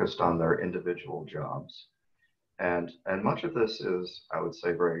very focused on their individual jobs. And much of this is, I would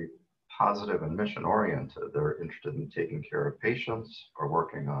say, very positive and mission oriented. They're interested in taking care of patients or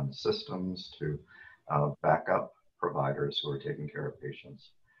working on systems to back up providers who are taking care of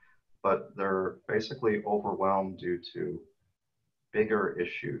patients. But they're basically overwhelmed due to bigger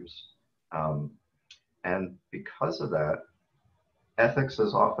issues. And because of that, ethics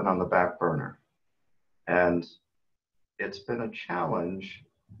is often on the back burner. And it's been a challenge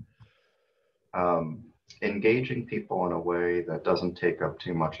engaging people in a way that doesn't take up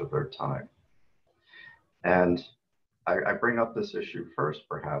too much of their time. And I bring up this issue first,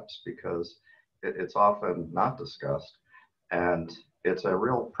 perhaps, because it's often not discussed, and it's a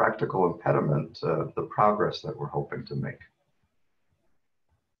real practical impediment to the progress that we're hoping to make.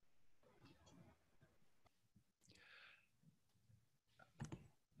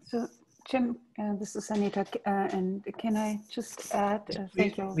 So, Jim, this is Anita, and can I just add?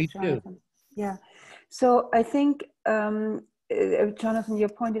 Thank you, Jonathan. Yeah, so I think, Jonathan, your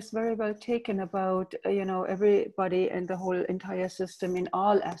point is very well taken about, everybody and the whole entire system in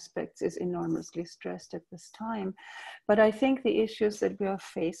all aspects is enormously stressed at this time. But I think the issues that we are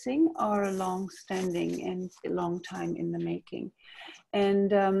facing are long-standing and a long time in the making.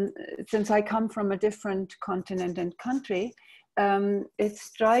 And since I come from a different continent and country, it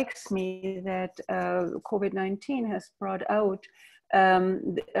strikes me that COVID-19 has brought out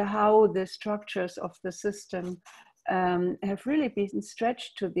how the structures of the system have really been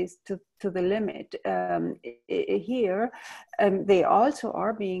stretched to the limit. Here, they also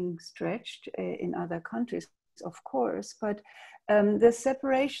are being stretched in other countries, of course, but the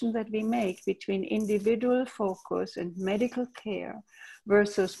separation that we make between individual focus and medical care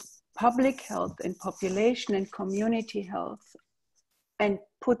versus public health and population and community health, and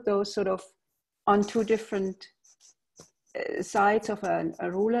put those sort of on two different sides of a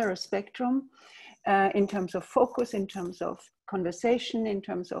ruler, a spectrum, in terms of focus, in terms of conversation, in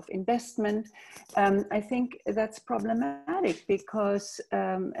terms of investment. I think that's problematic because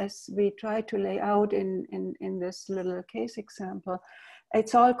as we try to lay out in this little case example,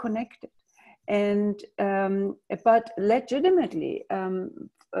 it's all connected. And, but legitimately,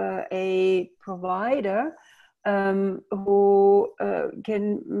 a provider who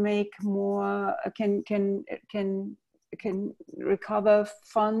can make more, can recover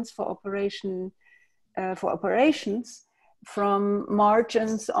funds for operations from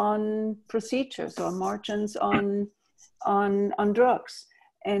margins on procedures or margins on drugs.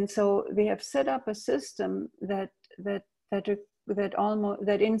 And so we have set up a system that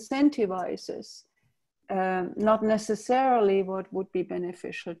incentivizes not necessarily what would be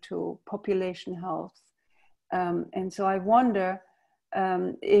beneficial to population health. And so I wonder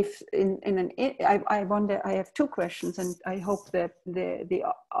if I wonder, I have two questions, and I hope that the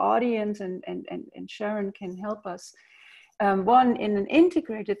audience and Sharon can help us. One, in an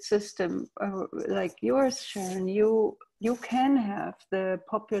integrated system like yours, Sharon, you can have the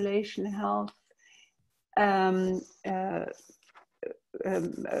population health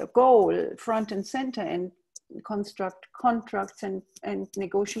goal front and center, and construct contracts and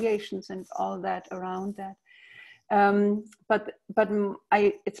negotiations and all that around that. But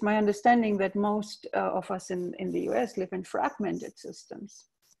it's my understanding that most of us in the US live in fragmented systems,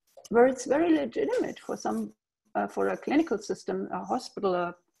 where it's very legitimate for some, for a clinical system, a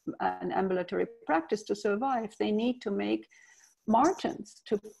hospital, an ambulatory practice to survive. They need to make margins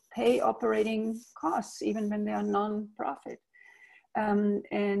to pay operating costs, even when they are non-profit.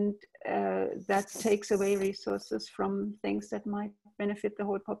 That takes away resources from things that might benefit the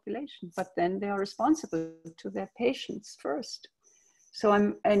whole population, but then they are responsible to their patients first. So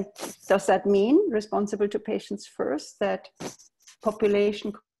and does that mean responsible to patients first, that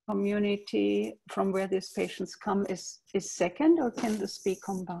population community from where these patients come is second, or can this be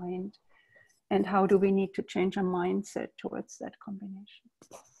combined? And how do we need to change our mindset towards that combination?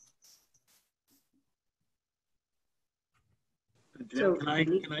 So, can I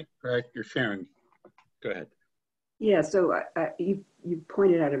correct your Sharon? Go ahead. Yeah, so you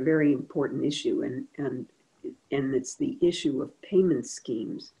pointed out a very important issue, and it's the issue of payment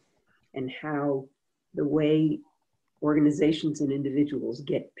schemes and how the way organizations and individuals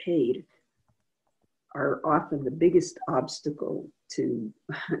get paid are often the biggest obstacle to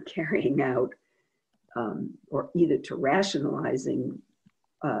carrying out or either to rationalizing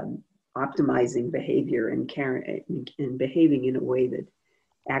optimizing behavior and behaving in a way that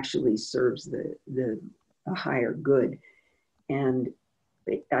actually serves the higher good. And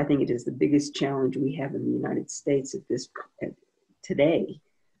I think it is the biggest challenge we have in the United States today,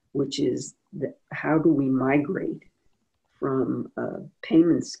 which is how do we migrate from a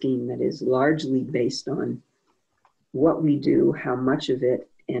payment scheme that is largely based on what we do, how much of it,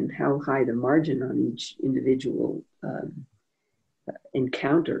 and how high the margin on each individual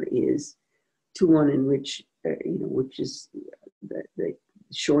encounter is, to one in which, which is the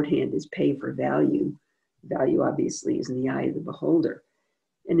shorthand is pay for value. Value obviously is in the eye of the beholder.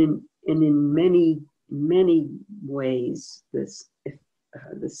 And in many ways, the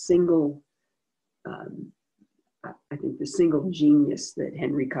single, I think the single genius that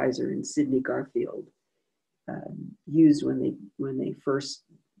Henry Kaiser and Sidney Garfield used when they first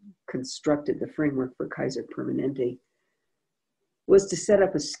constructed the framework for Kaiser Permanente was to set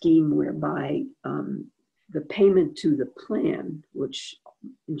up a scheme whereby the payment to the plan, which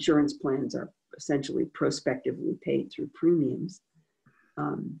insurance plans are essentially prospectively paid through premiums,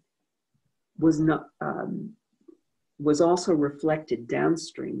 was also reflected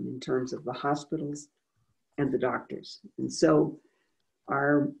downstream in terms of the hospitals and the doctors. And so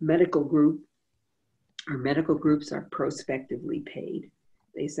our medical groups are prospectively paid.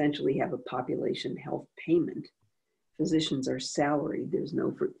 They essentially have a population health payment. Physicians are salaried. There's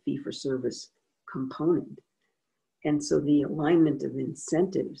no fee-for-service component. And so the alignment of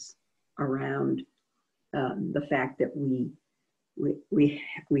incentives around the fact that we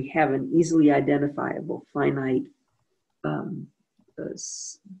have an easily identifiable finite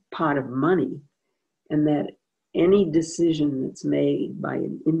pot of money, and that any decision that's made by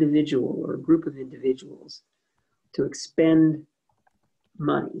an individual or a group of individuals to expend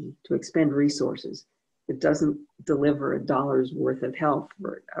money, to expend resources, that doesn't deliver a dollar's worth of health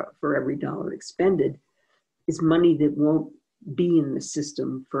for every dollar expended, is money that won't be in the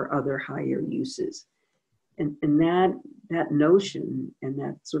system for other higher uses. And that notion and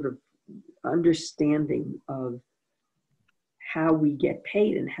that sort of understanding of how we get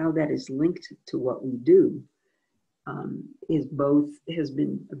paid and how that is linked to what we do has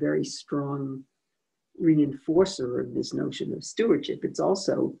been a very strong reinforcer of this notion of stewardship. It's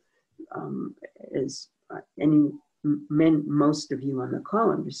also, as most of you on the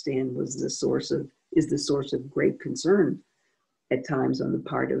call understand, is the source of great concern at times on the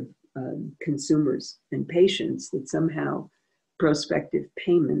part of consumers and patients, that somehow prospective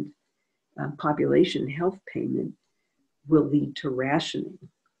payment, population health payment, will lead to rationing.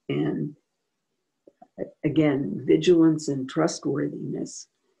 And again, vigilance and trustworthiness,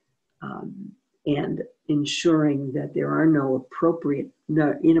 and ensuring that there are no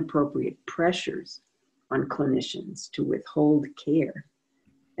inappropriate pressures on clinicians to withhold care,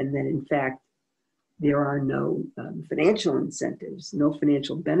 and that in fact there are no financial incentives, no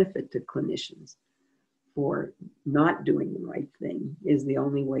financial benefit to clinicians or not doing the right thing is the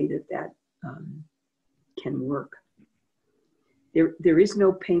only way that can work. There is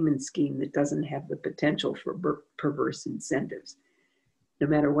no payment scheme that doesn't have the potential for perverse incentives, no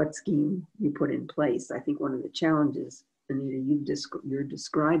matter what scheme you put in place. I think one of the challenges, Anita, you're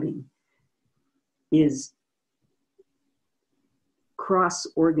describing is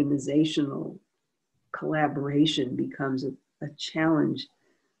cross-organizational collaboration becomes a challenge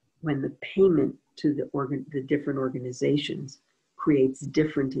when the payment to the different organizations creates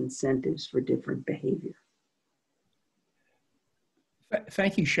different incentives for different behavior.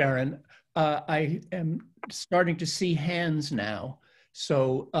 Thank you, Sharon. I am starting to see hands now.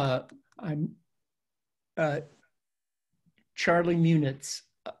 So I'm Charlie Munitz.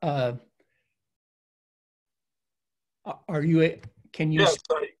 Are you? Can you? Yes.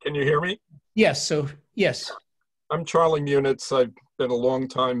 Can you hear me? Yes. So yes. I'm Charlie Munitz. I've been a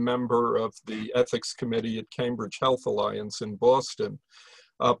longtime member of the Ethics Committee at Cambridge Health Alliance in Boston.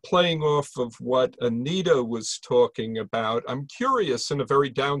 Playing off of what Anita was talking about, I'm curious in a very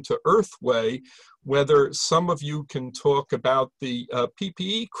down-to-earth way whether some of you can talk about the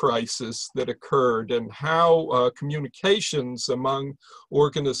PPE crisis that occurred and how communications among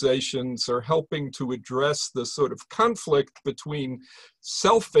organizations are helping to address the sort of conflict between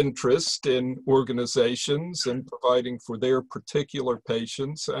self-interest in organizations and providing for their particular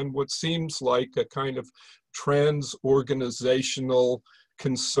patients and what seems like a kind of transorganizational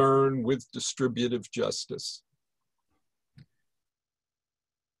concern with distributive justice.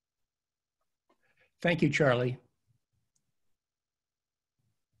 Thank you, Charlie.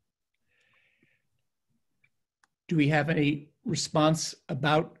 Do we have any response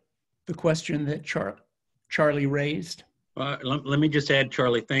about the question that Charlie raised? Let me just add,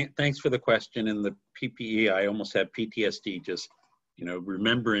 Charlie, thanks for the question. And the PPE, I almost have PTSD just,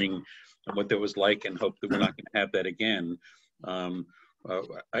 remembering what that was like and hope that we're not going to have that again. I'm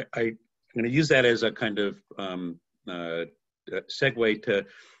going to use that as a kind of segue to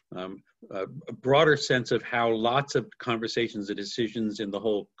a broader sense of how lots of conversations and decisions in the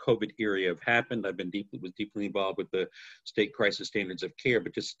whole COVID era have happened. I've been was deeply involved with the state crisis standards of care,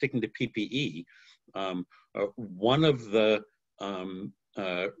 but just sticking to PPE, one of the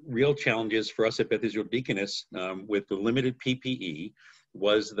real challenges for us at Beth Israel Deaconess with the limited PPE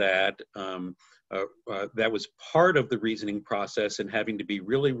was that that was part of the reasoning process and having to be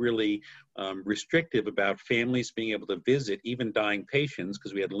really, really restrictive about families being able to visit even dying patients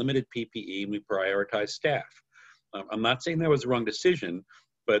because we had limited PPE and we prioritized staff. I'm not saying that was the wrong decision,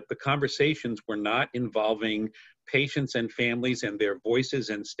 but the conversations were not involving patients and families and their voices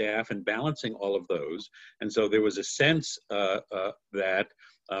and staff and balancing all of those. And so there was a sense that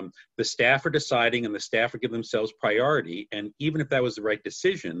the staff are deciding and the staff are giving themselves priority. And even if that was the right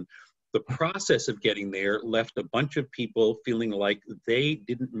decision, the process of getting there left a bunch of people feeling like they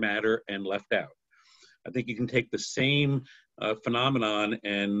didn't matter and left out. I think you can take the same phenomenon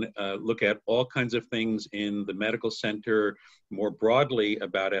and look at all kinds of things in the medical center more broadly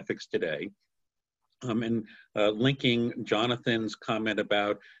about ethics today. And linking Jonathan's comment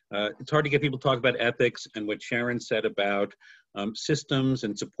about it's hard to get people to talk about ethics and what Sharon said about systems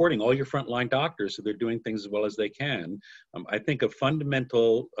and supporting all your frontline doctors so they're doing things as well as they can. I think a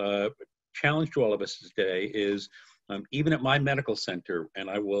fundamental challenge to all of us today is even at my medical center, and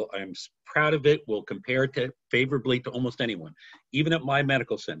I'm proud of it, will compare it favorably to almost anyone, even at my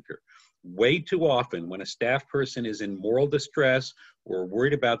medical center. Way too often when a staff person is in moral distress or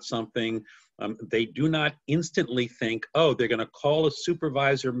worried about something, they do not instantly think, oh, they're going to call a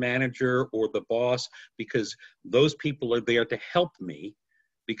supervisor, manager, or the boss because those people are there to help me.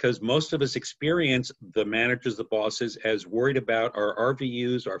 Because most of us experience the managers, the bosses, as worried about our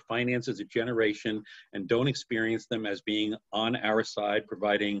RVUs, our finances, a generation, and don't experience them as being on our side,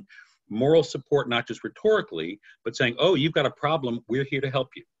 providing moral support, not just rhetorically, but saying, oh, you've got a problem, we're here to help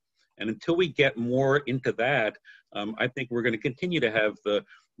you. And until we get more into that, I think we're going to continue to have the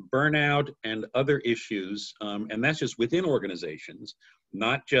burnout and other issues, and that's just within organizations,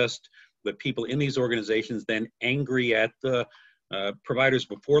 not just the people in these organizations then angry at the providers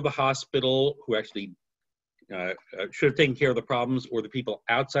before the hospital who actually should have taken care of the problems, or the people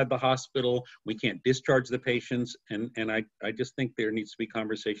outside the hospital. We can't discharge the patients. And I just think there needs to be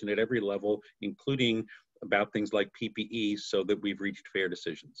conversation at every level, including about things like PPE, so that we've reached fair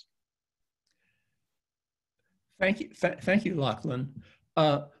decisions. Thank you. Thank you, Lachlan.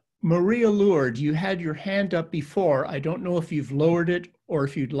 Maria Lourdes, you had your hand up before. I don't know if you've lowered it or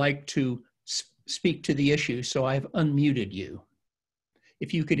if you'd like to speak to the issue, so I've unmuted you.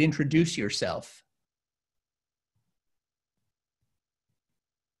 If you could introduce yourself.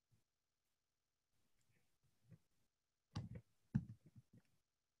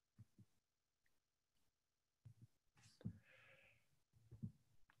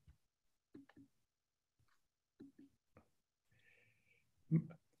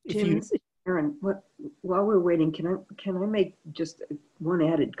 Jim, this is Sharon. While we're waiting, can I make just one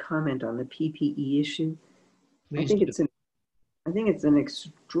added comment on the PPE issue? I think it's an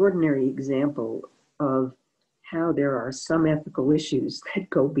extraordinary example of how there are some ethical issues that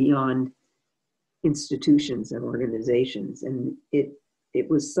go beyond institutions and organizations, and it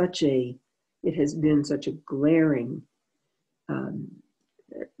has been such a glaring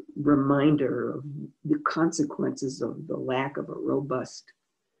reminder of the consequences of the lack of a robust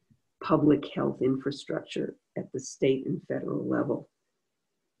public health infrastructure at the state and federal level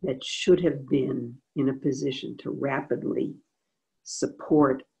that should have been in a position to rapidly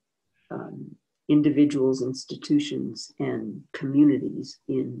support individuals, institutions, and communities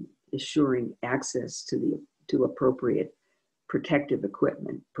in assuring access to appropriate protective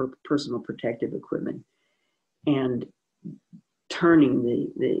equipment, personal protective equipment, and turning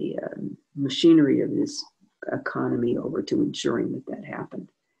the machinery of this economy over to ensuring that happened.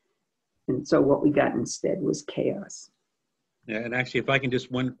 And so what we got instead was chaos. Yeah, and actually, if I can just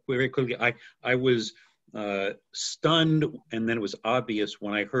very quickly, I was stunned, and then it was obvious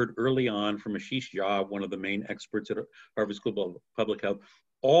when I heard early on from Ashish Jha, one of the main experts at Harvard School of Public Health,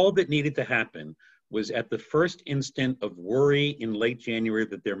 all that needed to happen was at the first instant of worry in late January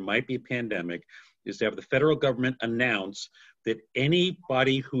that there might be a pandemic, is to have the federal government announce that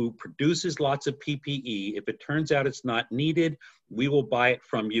anybody who produces lots of PPE, if it turns out it's not needed, we will buy it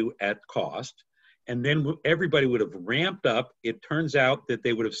from you at cost. And then everybody would have ramped up. It turns out that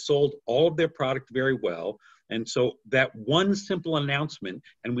they would have sold all of their product very well. And so that one simple announcement,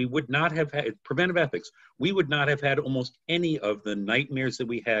 and we would not have had preventive ethics, we would not have had almost any of the nightmares that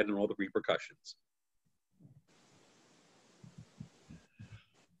we had and all the repercussions.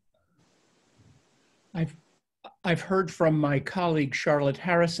 I've heard from my colleague, Charlotte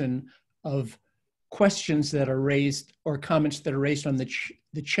Harrison, of questions that are raised or comments that are raised on the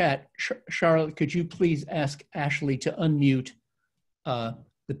chat. Charlotte, could you please ask Ashley to unmute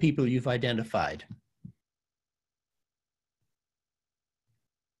the people you've identified?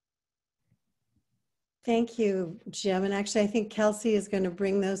 Thank you, Jim. And actually, I think Kelsey is going to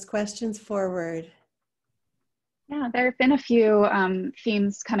bring those questions forward. Yeah, there have been a few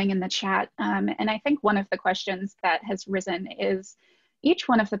themes coming in the chat. And I think one of the questions that has risen is each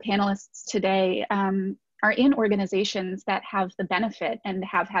one of the panelists today are in organizations that have the benefit and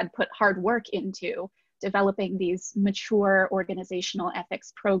have had put hard work into developing these mature organizational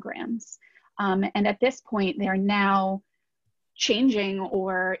ethics programs. And at this point, they're now changing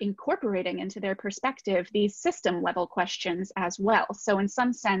or incorporating into their perspective these system level questions as well. So in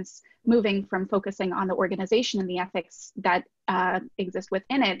some sense, moving from focusing on the organization and the ethics that exist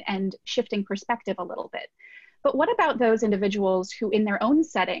within it and shifting perspective a little bit. But what about those individuals who in their own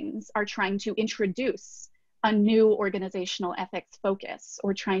settings are trying to introduce a new organizational ethics focus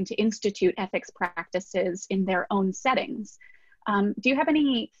or trying to institute ethics practices in their own settings? Do you have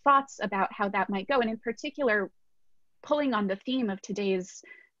any thoughts about how that might go? And in particular, pulling on the theme of today's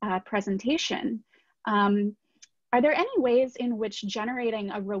presentation, are there any ways in which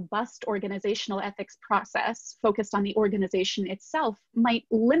generating a robust organizational ethics process focused on the organization itself might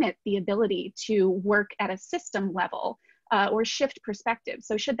limit the ability to work at a system level or shift perspective?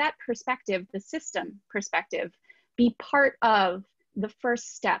 So should that perspective, the system perspective, be part of the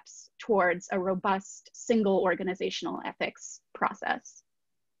first steps towards a robust single organizational ethics process?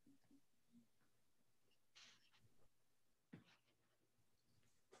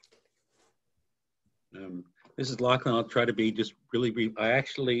 This is Lachlan. I'll try to be just really brief.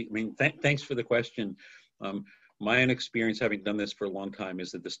 Thanks for the question. My own experience, having done this for a long time,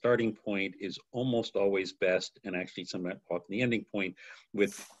 is that the starting point is almost always best, and actually somewhat often the ending point,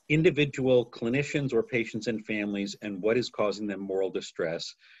 with individual clinicians or patients and families and what is causing them moral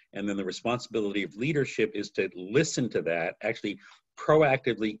distress. And then the responsibility of leadership is to listen to that, actually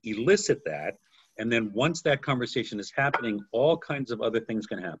proactively elicit that. And then once that conversation is happening, all kinds of other things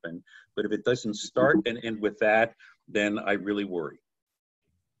can happen. But if it doesn't start and end with that, then I really worry.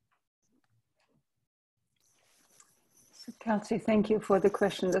 So Kelsey, thank you for the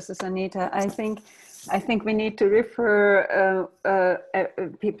question. This is Anita. I think we need to refer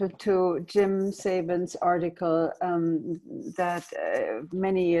people to Jim Saban's article that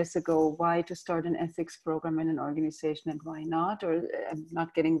many years ago, why to start an ethics program in an organization and why not, or I'm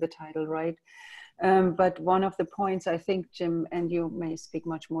not getting the title right. But one of the points, I think, Jim, and you may speak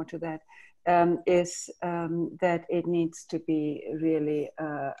much more to that, is that it needs to be really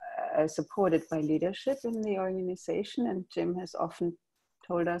supported by leadership in the organization. And Jim has often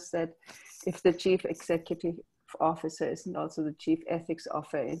told us that if the chief executive officer isn't also the chief ethics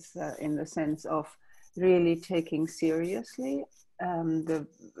officer, in the sense of really taking seriously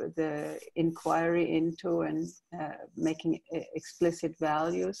the inquiry into and making explicit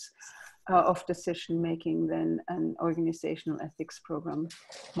values of decision making, then an organizational ethics program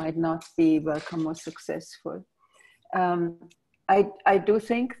might not be welcome or successful. I do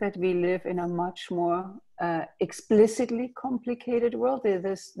think that we live in a much more explicitly complicated world.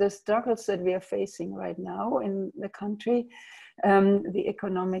 The struggles that we are facing right now in the country, the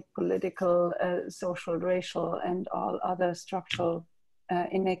economic, political, social, racial, and all other structural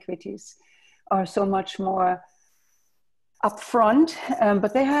inequities are so much more upfront,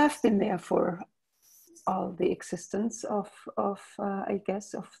 but they have been there for all the existence of I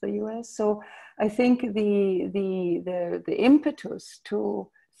guess, of the US. So I think the impetus to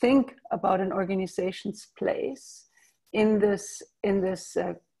think about an organization's place in this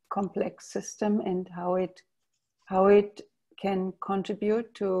complex system and how it can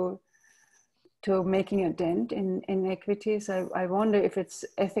contribute to making a dent in inequities. I wonder if it's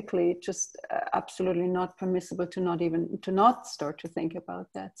ethically just absolutely not permissible to not start to think about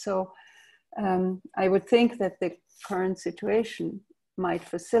that. So I would think that the current situation might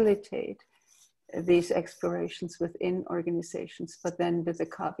facilitate these explorations within organizations, but then with the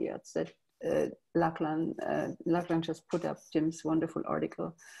caveats that Lachlan just put up, Jim's wonderful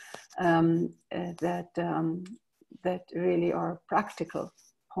article, that really are practical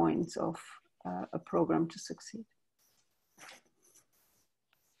points of a program to succeed.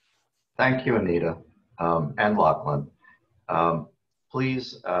 Thank you, Anita, and Lachlan.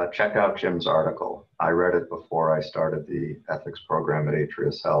 Please check out Jim's article. I read it before I started the ethics program at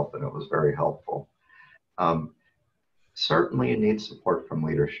Atrius Health, and it was very helpful. Certainly you need support from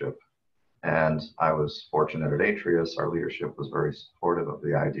leadership. And I was fortunate at Atrius. Our leadership was very supportive of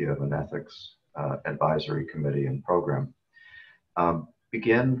the idea of an ethics advisory committee and program.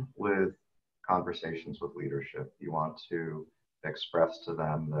 Begin with conversations with leadership. You want to express to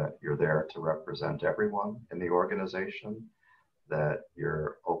them that you're there to represent everyone in the organization, that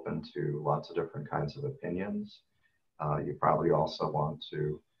you're open to lots of different kinds of opinions. You probably also want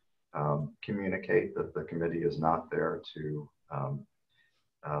to communicate that the committee is not there to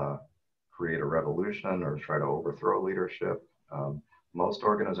create a revolution or try to overthrow leadership. Most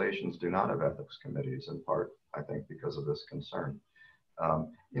organizations do not have ethics committees, in part, I think, because of this concern.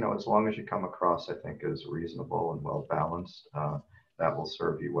 As long as you come across, I think, as reasonable and well-balanced, that will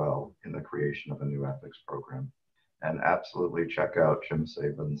serve you well in the creation of a new ethics program. And absolutely check out Jim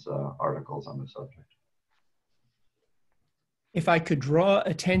Sabin's articles on the subject. If I could draw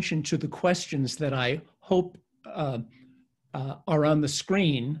attention to the questions that I hope are on the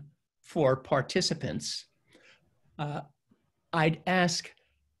screen for participants, I'd ask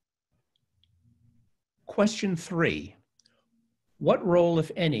question 3. What role,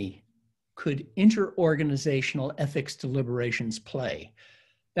 if any, could interorganizational ethics deliberations play?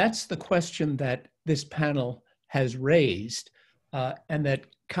 That's the question that this panel has raised and that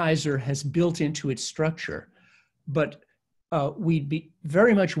Kaiser has built into its structure. But we'd be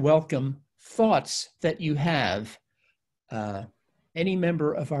very much welcome thoughts that you have, any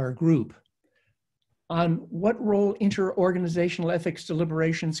member of our group, on what role interorganizational ethics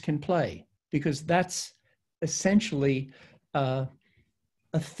deliberations can play, because that's essentially a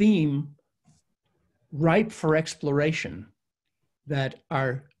theme ripe for exploration that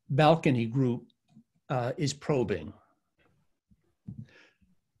our balcony group is probing.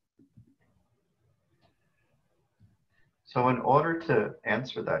 So in order to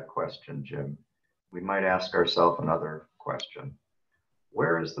answer that question, Jim, we might ask ourselves another question.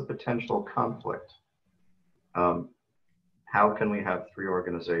 Where is the potential conflict? How can we have 3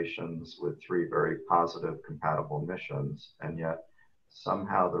 organizations with 3 very positive, compatible missions, and yet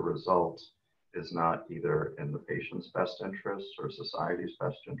somehow the result is not either in the patient's best interest or society's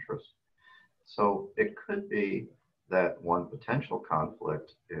best interest? So it could be that one potential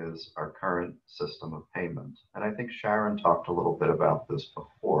conflict is our current system of payment. And I think Sharon talked a little bit about this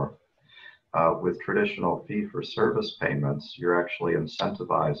before. With traditional fee-for-service payments, you're actually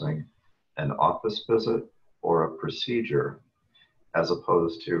incentivizing an office visit or a procedure as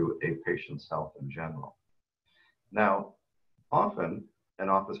opposed to a patient's health in general. Now, often an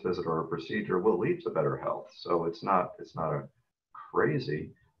office visit or a procedure will lead to better health. So it's not a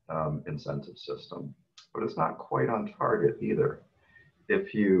crazy incentive system, but it's not quite on target either.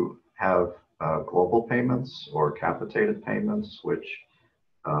 If you have global payments or capitated payments, which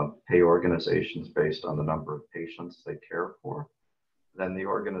pay organizations based on the number of patients they care for, then the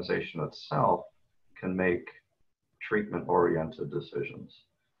organization itself can make treatment-oriented decisions.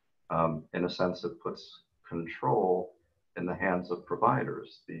 In a sense, it puts control in the hands of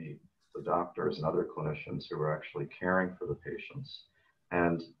providers. The the doctors and other clinicians who are actually caring for the patients.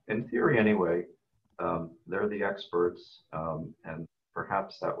 And in theory anyway, they're the experts, and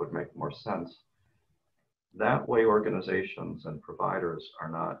perhaps that would make more sense. That way organizations and providers are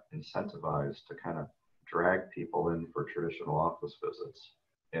not incentivized to kind of drag people in for traditional office visits.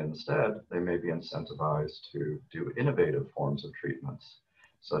 Instead, they may be incentivized to do innovative forms of treatments,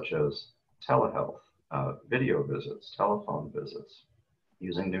 such as telehealth, video visits, telephone visits,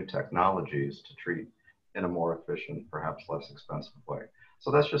 using new technologies to treat in a more efficient, perhaps less expensive way. So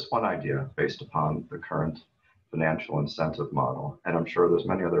that's just one idea based upon the current financial incentive model. And I'm sure there's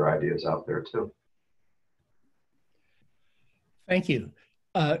many other ideas out there too. Thank you.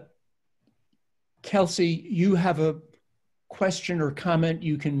 Kelsey, you have a question or comment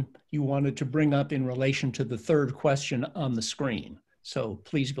you wanted to bring up in relation to the third question on the screen. So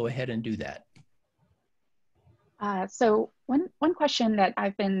please go ahead and do that. So one question that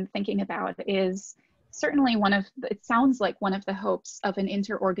I've been thinking about is certainly it sounds like one of the hopes of an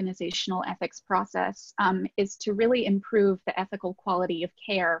interorganizational ethics process is to really improve the ethical quality of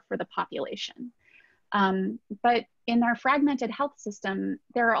care for the population. But in our fragmented health system,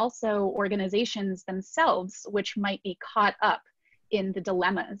 there are also organizations themselves which might be caught up in the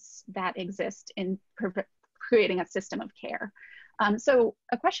dilemmas that exist in creating a system of care. So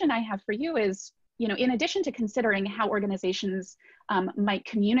a question I have for you is, in addition to considering how organizations might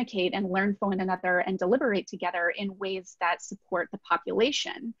communicate and learn from one another and deliberate together in ways that support the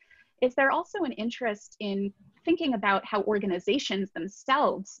population, is there also an interest in thinking about how organizations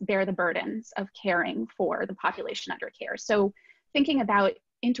themselves bear the burdens of caring for the population under care? So thinking about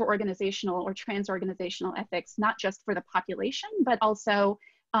interorganizational or transorganizational ethics, not just for the population, but also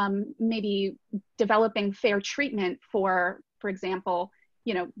maybe developing fair treatment for example,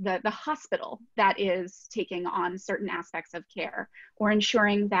 the hospital that is taking on certain aspects of care, or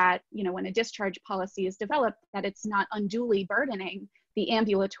ensuring that, when a discharge policy is developed, that it's not unduly burdening the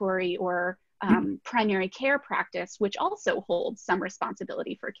ambulatory or primary care practice, which also holds some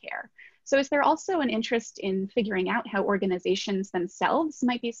responsibility for care. So is there also an interest in figuring out how organizations themselves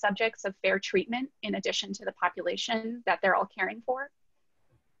might be subjects of fair treatment in addition to the population that they're all caring for?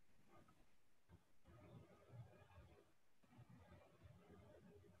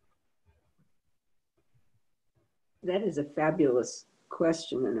 That is a fabulous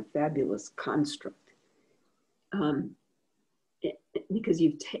question and a fabulous construct. Because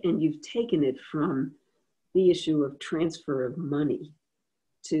you've taken it from the issue of transfer of money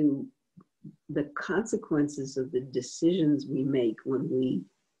to the consequences of the decisions we make when we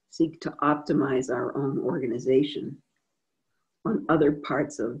seek to optimize our own organization on other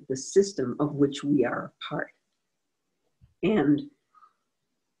parts of the system of which we are a part. And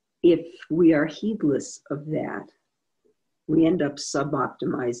if we are heedless of that, we end up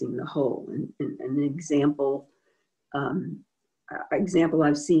sub-optimizing the whole. And an example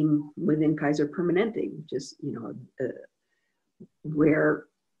I've seen within Kaiser Permanente, just where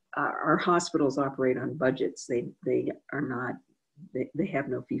our hospitals operate on budgets. They have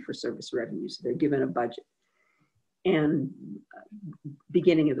no fee-for-service revenue, so they're given a budget. And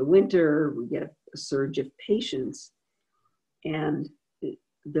beginning of the winter, we get a surge of patients, and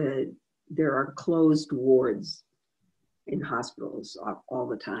there are closed wards in hospitals all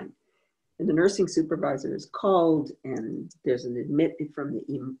the time. And the nursing supervisor is called, and there's an admit from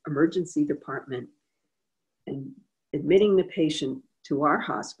the emergency department, and admitting the patient to our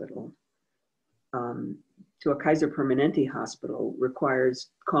hospital, to a Kaiser Permanente hospital, requires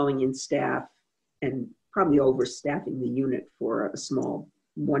calling in staff and probably overstaffing the unit for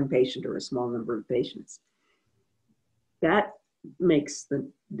one patient or a small number of patients. That makes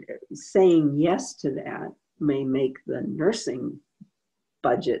saying yes to that may make the nursing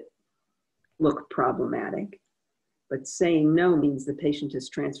budget look problematic, but saying no means the patient is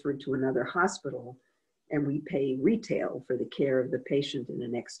transferred to another hospital and we pay retail for the care of the patient in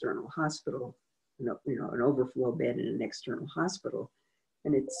an external hospital, an overflow bed in an external hospital,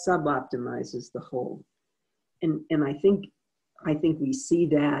 and it sub-optimizes the whole. And I think we see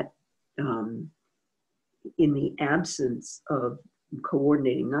that in the absence of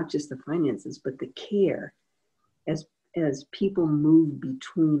coordinating not just the finances, but the care as people move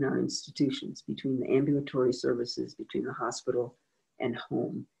between our institutions, between the ambulatory services, between the hospital and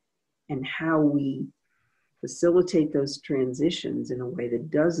home, and how we facilitate those transitions in a way that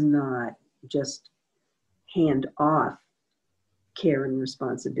does not just hand off care and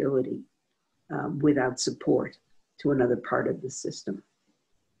responsibility without support to another part of the system.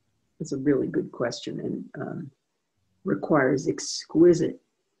 It's a really good question, and requires exquisite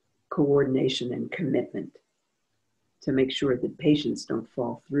coordination and commitment. to make sure that patients don't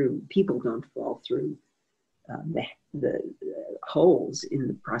fall through, people don't fall through the holes in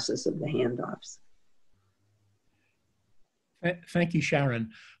the process of the handoffs. Thank you,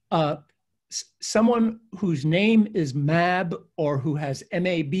 Sharon. Someone whose name is MAB or who has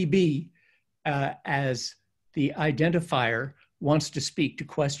MABB as the identifier wants to speak to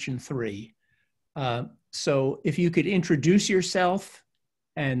question 3. So if you could introduce yourself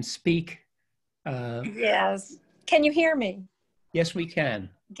and speak. Yes. Can you hear me? Yes, we can.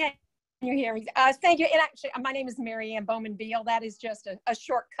 Can you hear me? Thank you. And actually, my name is Mary Ann Bowman-Beal. That is just a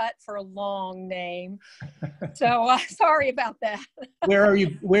shortcut for a long name. So sorry about that. Where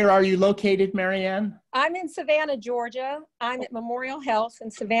are you located, Mary Ann? I'm in Savannah, Georgia. I'm at Memorial Health in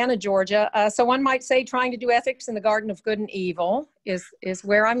Savannah, Georgia. So one might say trying to do ethics in the Garden of Good and Evil is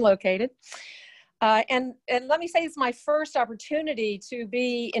where I'm located. And let me say it's my first opportunity to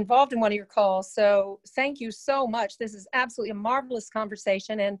be involved in one of your calls. So thank you so much. This is absolutely a marvelous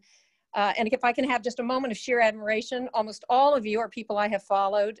conversation. And if I can have just a moment of sheer admiration, almost all of you are people I have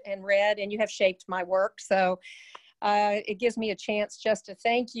followed and read, and you have shaped my work. So it gives me a chance just to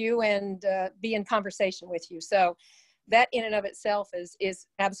thank you and be in conversation with you. So that in and of itself is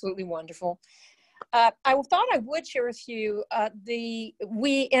absolutely wonderful. I thought I would share with you I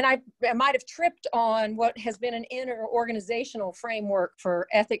might have tripped on what has been an interorganizational framework for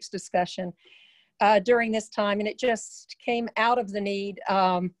ethics discussion during this time, and it just came out of the need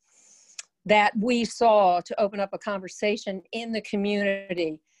that we saw to open up a conversation in the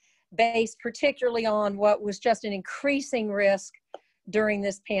community based particularly on what was just an increasing risk during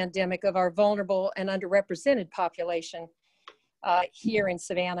this pandemic of our vulnerable and underrepresented population here in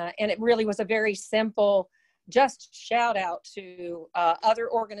Savannah. And it really was a very simple, just shout out to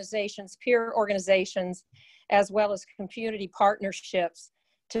other organizations, peer organizations, as well as community partnerships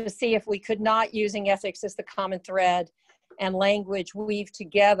to see if we could not, using ethics as the common thread and language, weave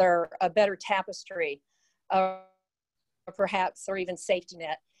together a better tapestry, perhaps, or even safety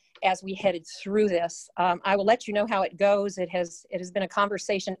net as we headed through this. I will let you know how it goes. It has been a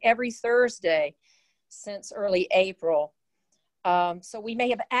conversation every Thursday since early April. So we may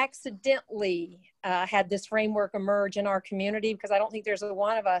have accidentally had this framework emerge in our community, because I don't think there's a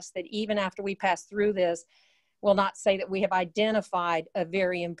one of us that even after we pass through this will not say that we have identified a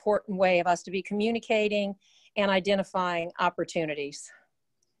very important way of us to be communicating and identifying opportunities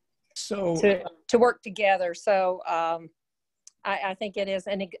to work together. So I think it is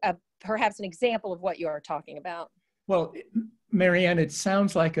perhaps an example of what you are talking about. Well, Mary Ann, it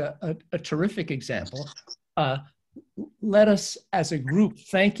sounds like a terrific example. Let us, as a group,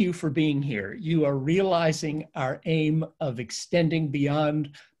 thank you for being here. You are realizing our aim of extending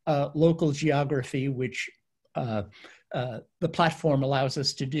beyond local geography, which the platform allows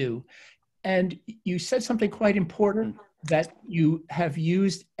us to do. And you said something quite important, that you have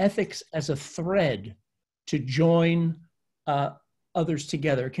used ethics as a thread to join others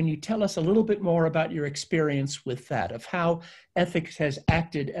together. Can you tell us a little bit more about your experience with that, of how ethics has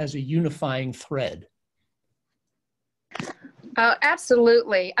acted as a unifying thread?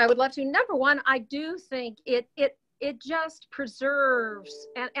 Absolutely. I would love to. Number one, I do think it just preserves,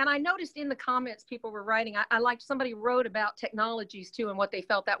 and I noticed in the comments people were writing, I liked somebody wrote about technologies too and what they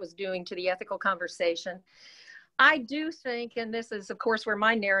felt that was doing to the ethical conversation. I do think, and this is of course where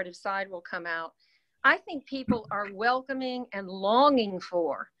my narrative side will come out, I think people are welcoming and longing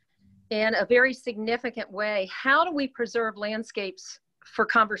for, in a very significant way, how do we preserve landscapes for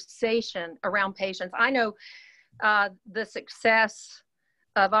conversation around patients? I know the success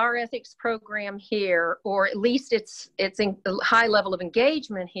of our ethics program here, or at least its high level of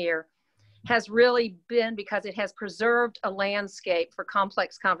engagement here, has really been because it has preserved a landscape for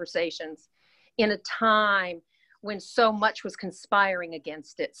complex conversations in a time when so much was conspiring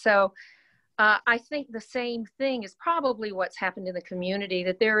against it. So I think the same thing is probably what's happened in the community,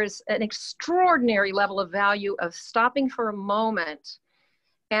 that there is an extraordinary level of value of stopping for a moment,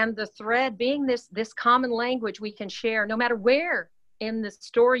 and the thread being this common language we can share no matter where in the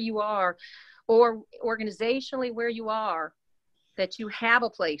story you are, or organizationally where you are, that you have a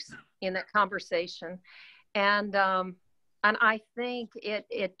place in that conversation. And I think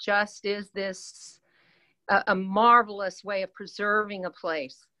it just is this a marvelous way of preserving a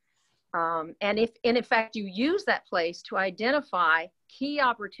place. And if in fact you use that place to identify key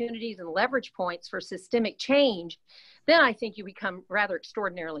opportunities and leverage points for systemic change, then I think you become rather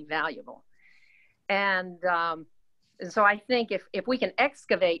extraordinarily valuable. And so I think if we can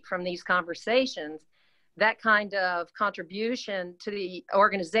excavate from these conversations that kind of contribution to the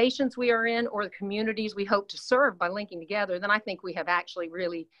organizations we are in or the communities we hope to serve by linking together, then I think we have actually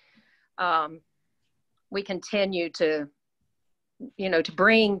really we continue to, you know, to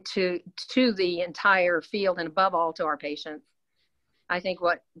bring to the entire field, and above all to our patients, I think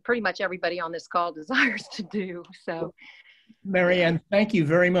what pretty much everybody on this call desires to do. So, Marianne, thank you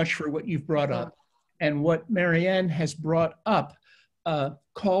very much for what you've brought up. And what Marianne has brought up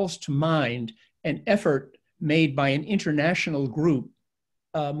calls to mind an effort made by an international group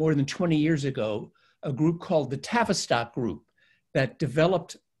more than 20 years ago, a group called the Tavistock Group, that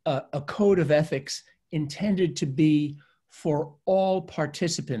developed a code of ethics intended to be for all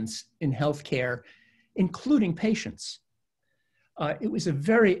participants in healthcare, including patients. It was a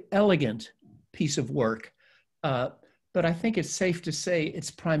very elegant piece of work, but I think it's safe to say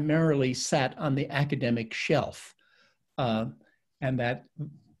it's primarily sat on the academic shelf. But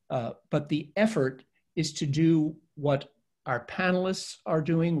the effort is to do what our panelists are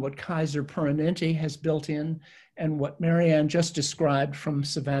doing, what Kaiser Permanente has built in, and what Marianne just described from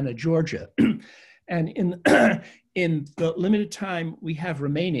Savannah, Georgia. And in the limited time we have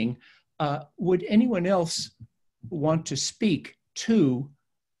remaining, would anyone else want to speak to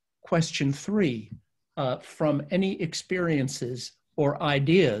question 3 from any experiences or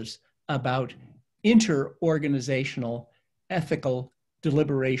ideas about interorganizational ethical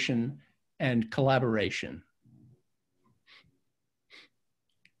deliberation and collaboration?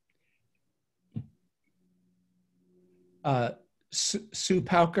 Sue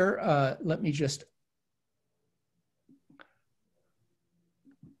Pauker, let me just.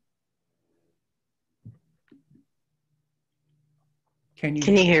 Can you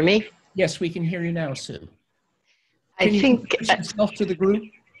hear me? Yes, we can hear you now, Sue. I think yourself to the group.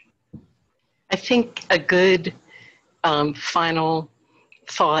 I think a good final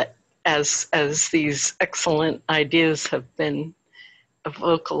thought, as these excellent ideas have been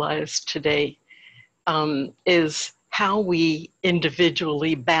vocalized today, is how we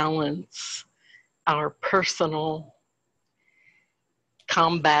individually balance our personal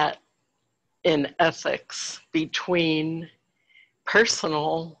combat in ethics between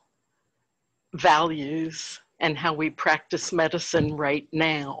personal values and how we practice medicine right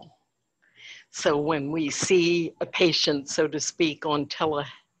now. So when we see a patient, so to speak, on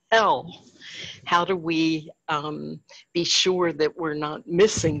telehealth, how do we be sure that we're not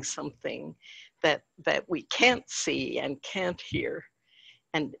missing something that we can't see and can't hear?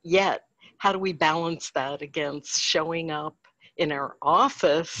 And yet, how do we balance that against showing up in our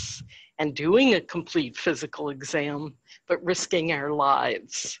office and doing a complete physical exam, but risking our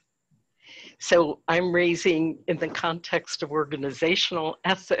lives? So I'm raising, in the context of organizational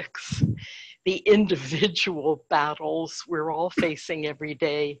ethics, the individual battles we're all facing every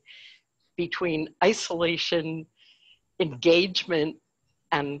day between isolation, engagement,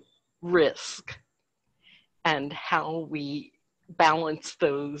 and risk, and how we balance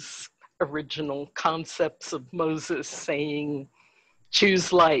those original concepts of Moses saying,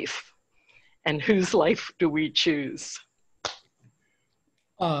 choose life, and whose life do we choose?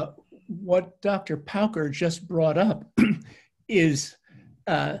 What Dr. Pauker just brought up is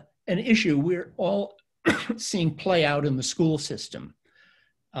an issue we're all seeing play out in the school system,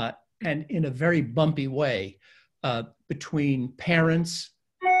 and in a very bumpy way, between parents,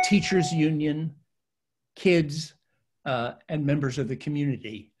 teachers union, kids, and members of the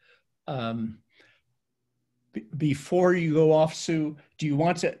community. Before you go off, Sue, do you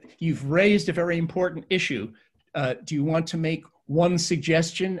want to, you've raised a very important issue. Do you want to make one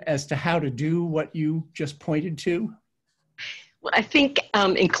suggestion as to how to do what you just pointed to? Well, I think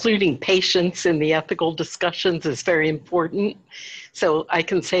including patients in the ethical discussions is very important. So I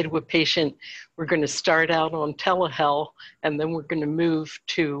can say to a patient, we're going to start out on telehealth, and then we're going to move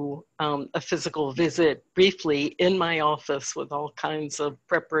to a physical visit briefly in my office with all kinds of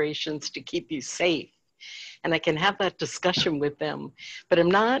preparations to keep you safe. And I can have that discussion with them, but I'm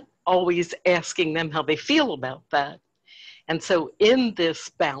not always asking them how they feel about that. And so in this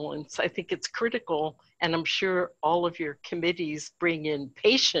balance, I think it's critical, and I'm sure all of your committees bring in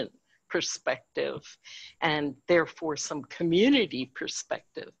patient perspective and therefore some community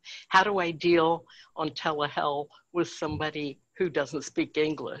perspective. How do I deal on telehealth with somebody who doesn't speak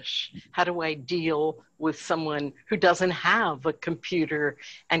English? How do I deal with someone who doesn't have a computer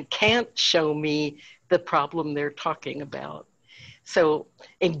and can't show me the problem they're talking about? So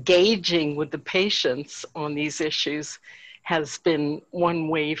engaging with the patients on these issues has been one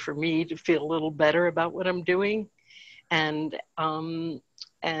way for me to feel a little better about what I'm doing. And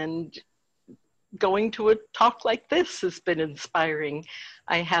going to a talk like this has been inspiring.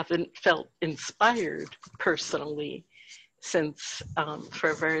 I haven't felt inspired personally since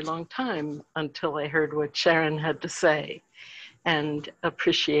for a very long time, until I heard what Sharon had to say, and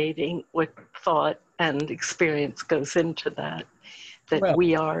appreciating what thought and experience goes into that, that Well,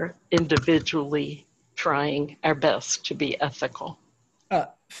 we are individually trying our best to be ethical.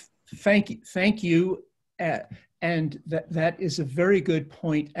 Thank you. And that is a very good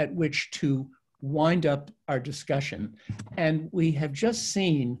point at which to wind up our discussion. And we have just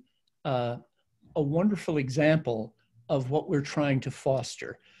seen a wonderful example of what we're trying to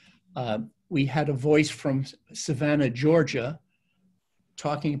foster. We had a voice from Savannah, Georgia,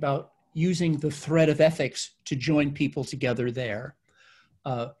 talking about using the thread of ethics to join people together there.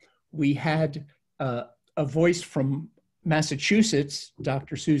 We had a voice from Massachusetts,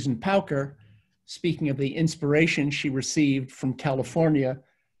 Dr. Susan Pauker, speaking of the inspiration she received from California,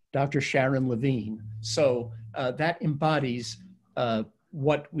 Dr. Sharon Levine. So that embodies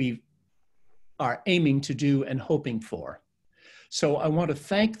what we are aiming to do and hoping for. So I want to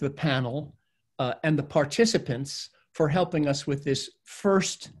thank the panel and the participants for helping us with this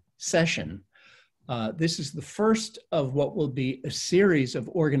first session. This is the first of what will be a series of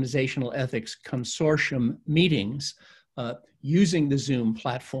Organizational Ethics Consortium meetings using the Zoom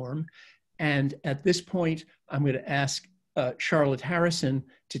platform. And at this point, I'm going to ask Charlotte Harrison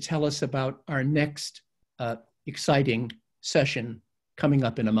to tell us about our next exciting session coming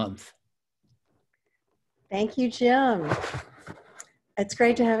up in a month. Thank you, Jim. It's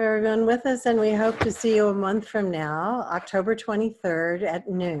great to have everyone with us, and we hope to see you a month from now, October 23rd at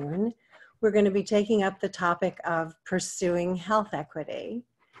noon. We're going to be taking up the topic of pursuing health equity.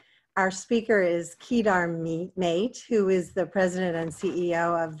 Our speaker is Kedar Mate, who is the president and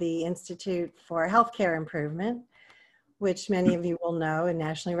CEO of the Institute for Healthcare Improvement, which many of you will know, a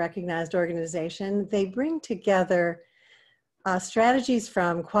nationally recognized organization. They bring together strategies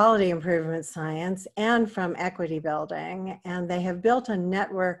from quality improvement science and from equity building, and they have built a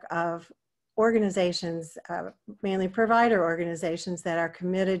network of organizations, mainly provider organizations, that are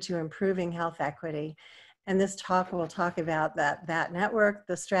committed to improving health equity. And this talk will talk about that network,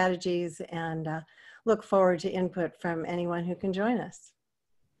 the strategies, and look forward to input from anyone who can join us.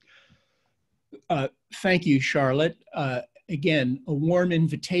 Thank you, Charlotte. Again, a warm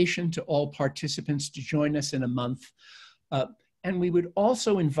invitation to all participants to join us in a month. And we would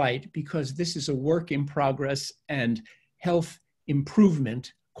also invite, because this is a work in progress and health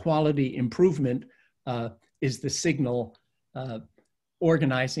improvement, quality improvement is the signal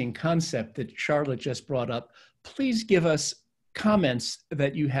organizing concept that Charlotte just brought up. Please give us comments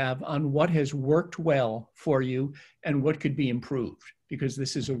that you have on what has worked well for you and what could be improved, because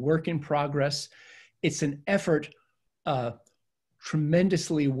this is a work in progress. It's an effort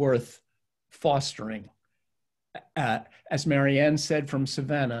tremendously worth fostering. As Marianne said from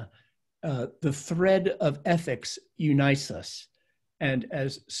Savannah, the thread of ethics unites us. And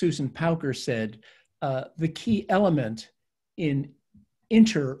as Susan Pauker said, the key element in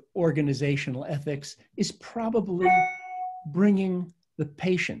interorganizational ethics is probably bringing the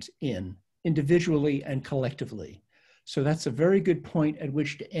patient in individually and collectively. So that's a very good point at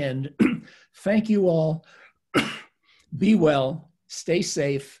which to end. Thank you all. Be well, stay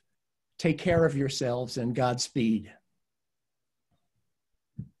safe, take care of yourselves, and Godspeed.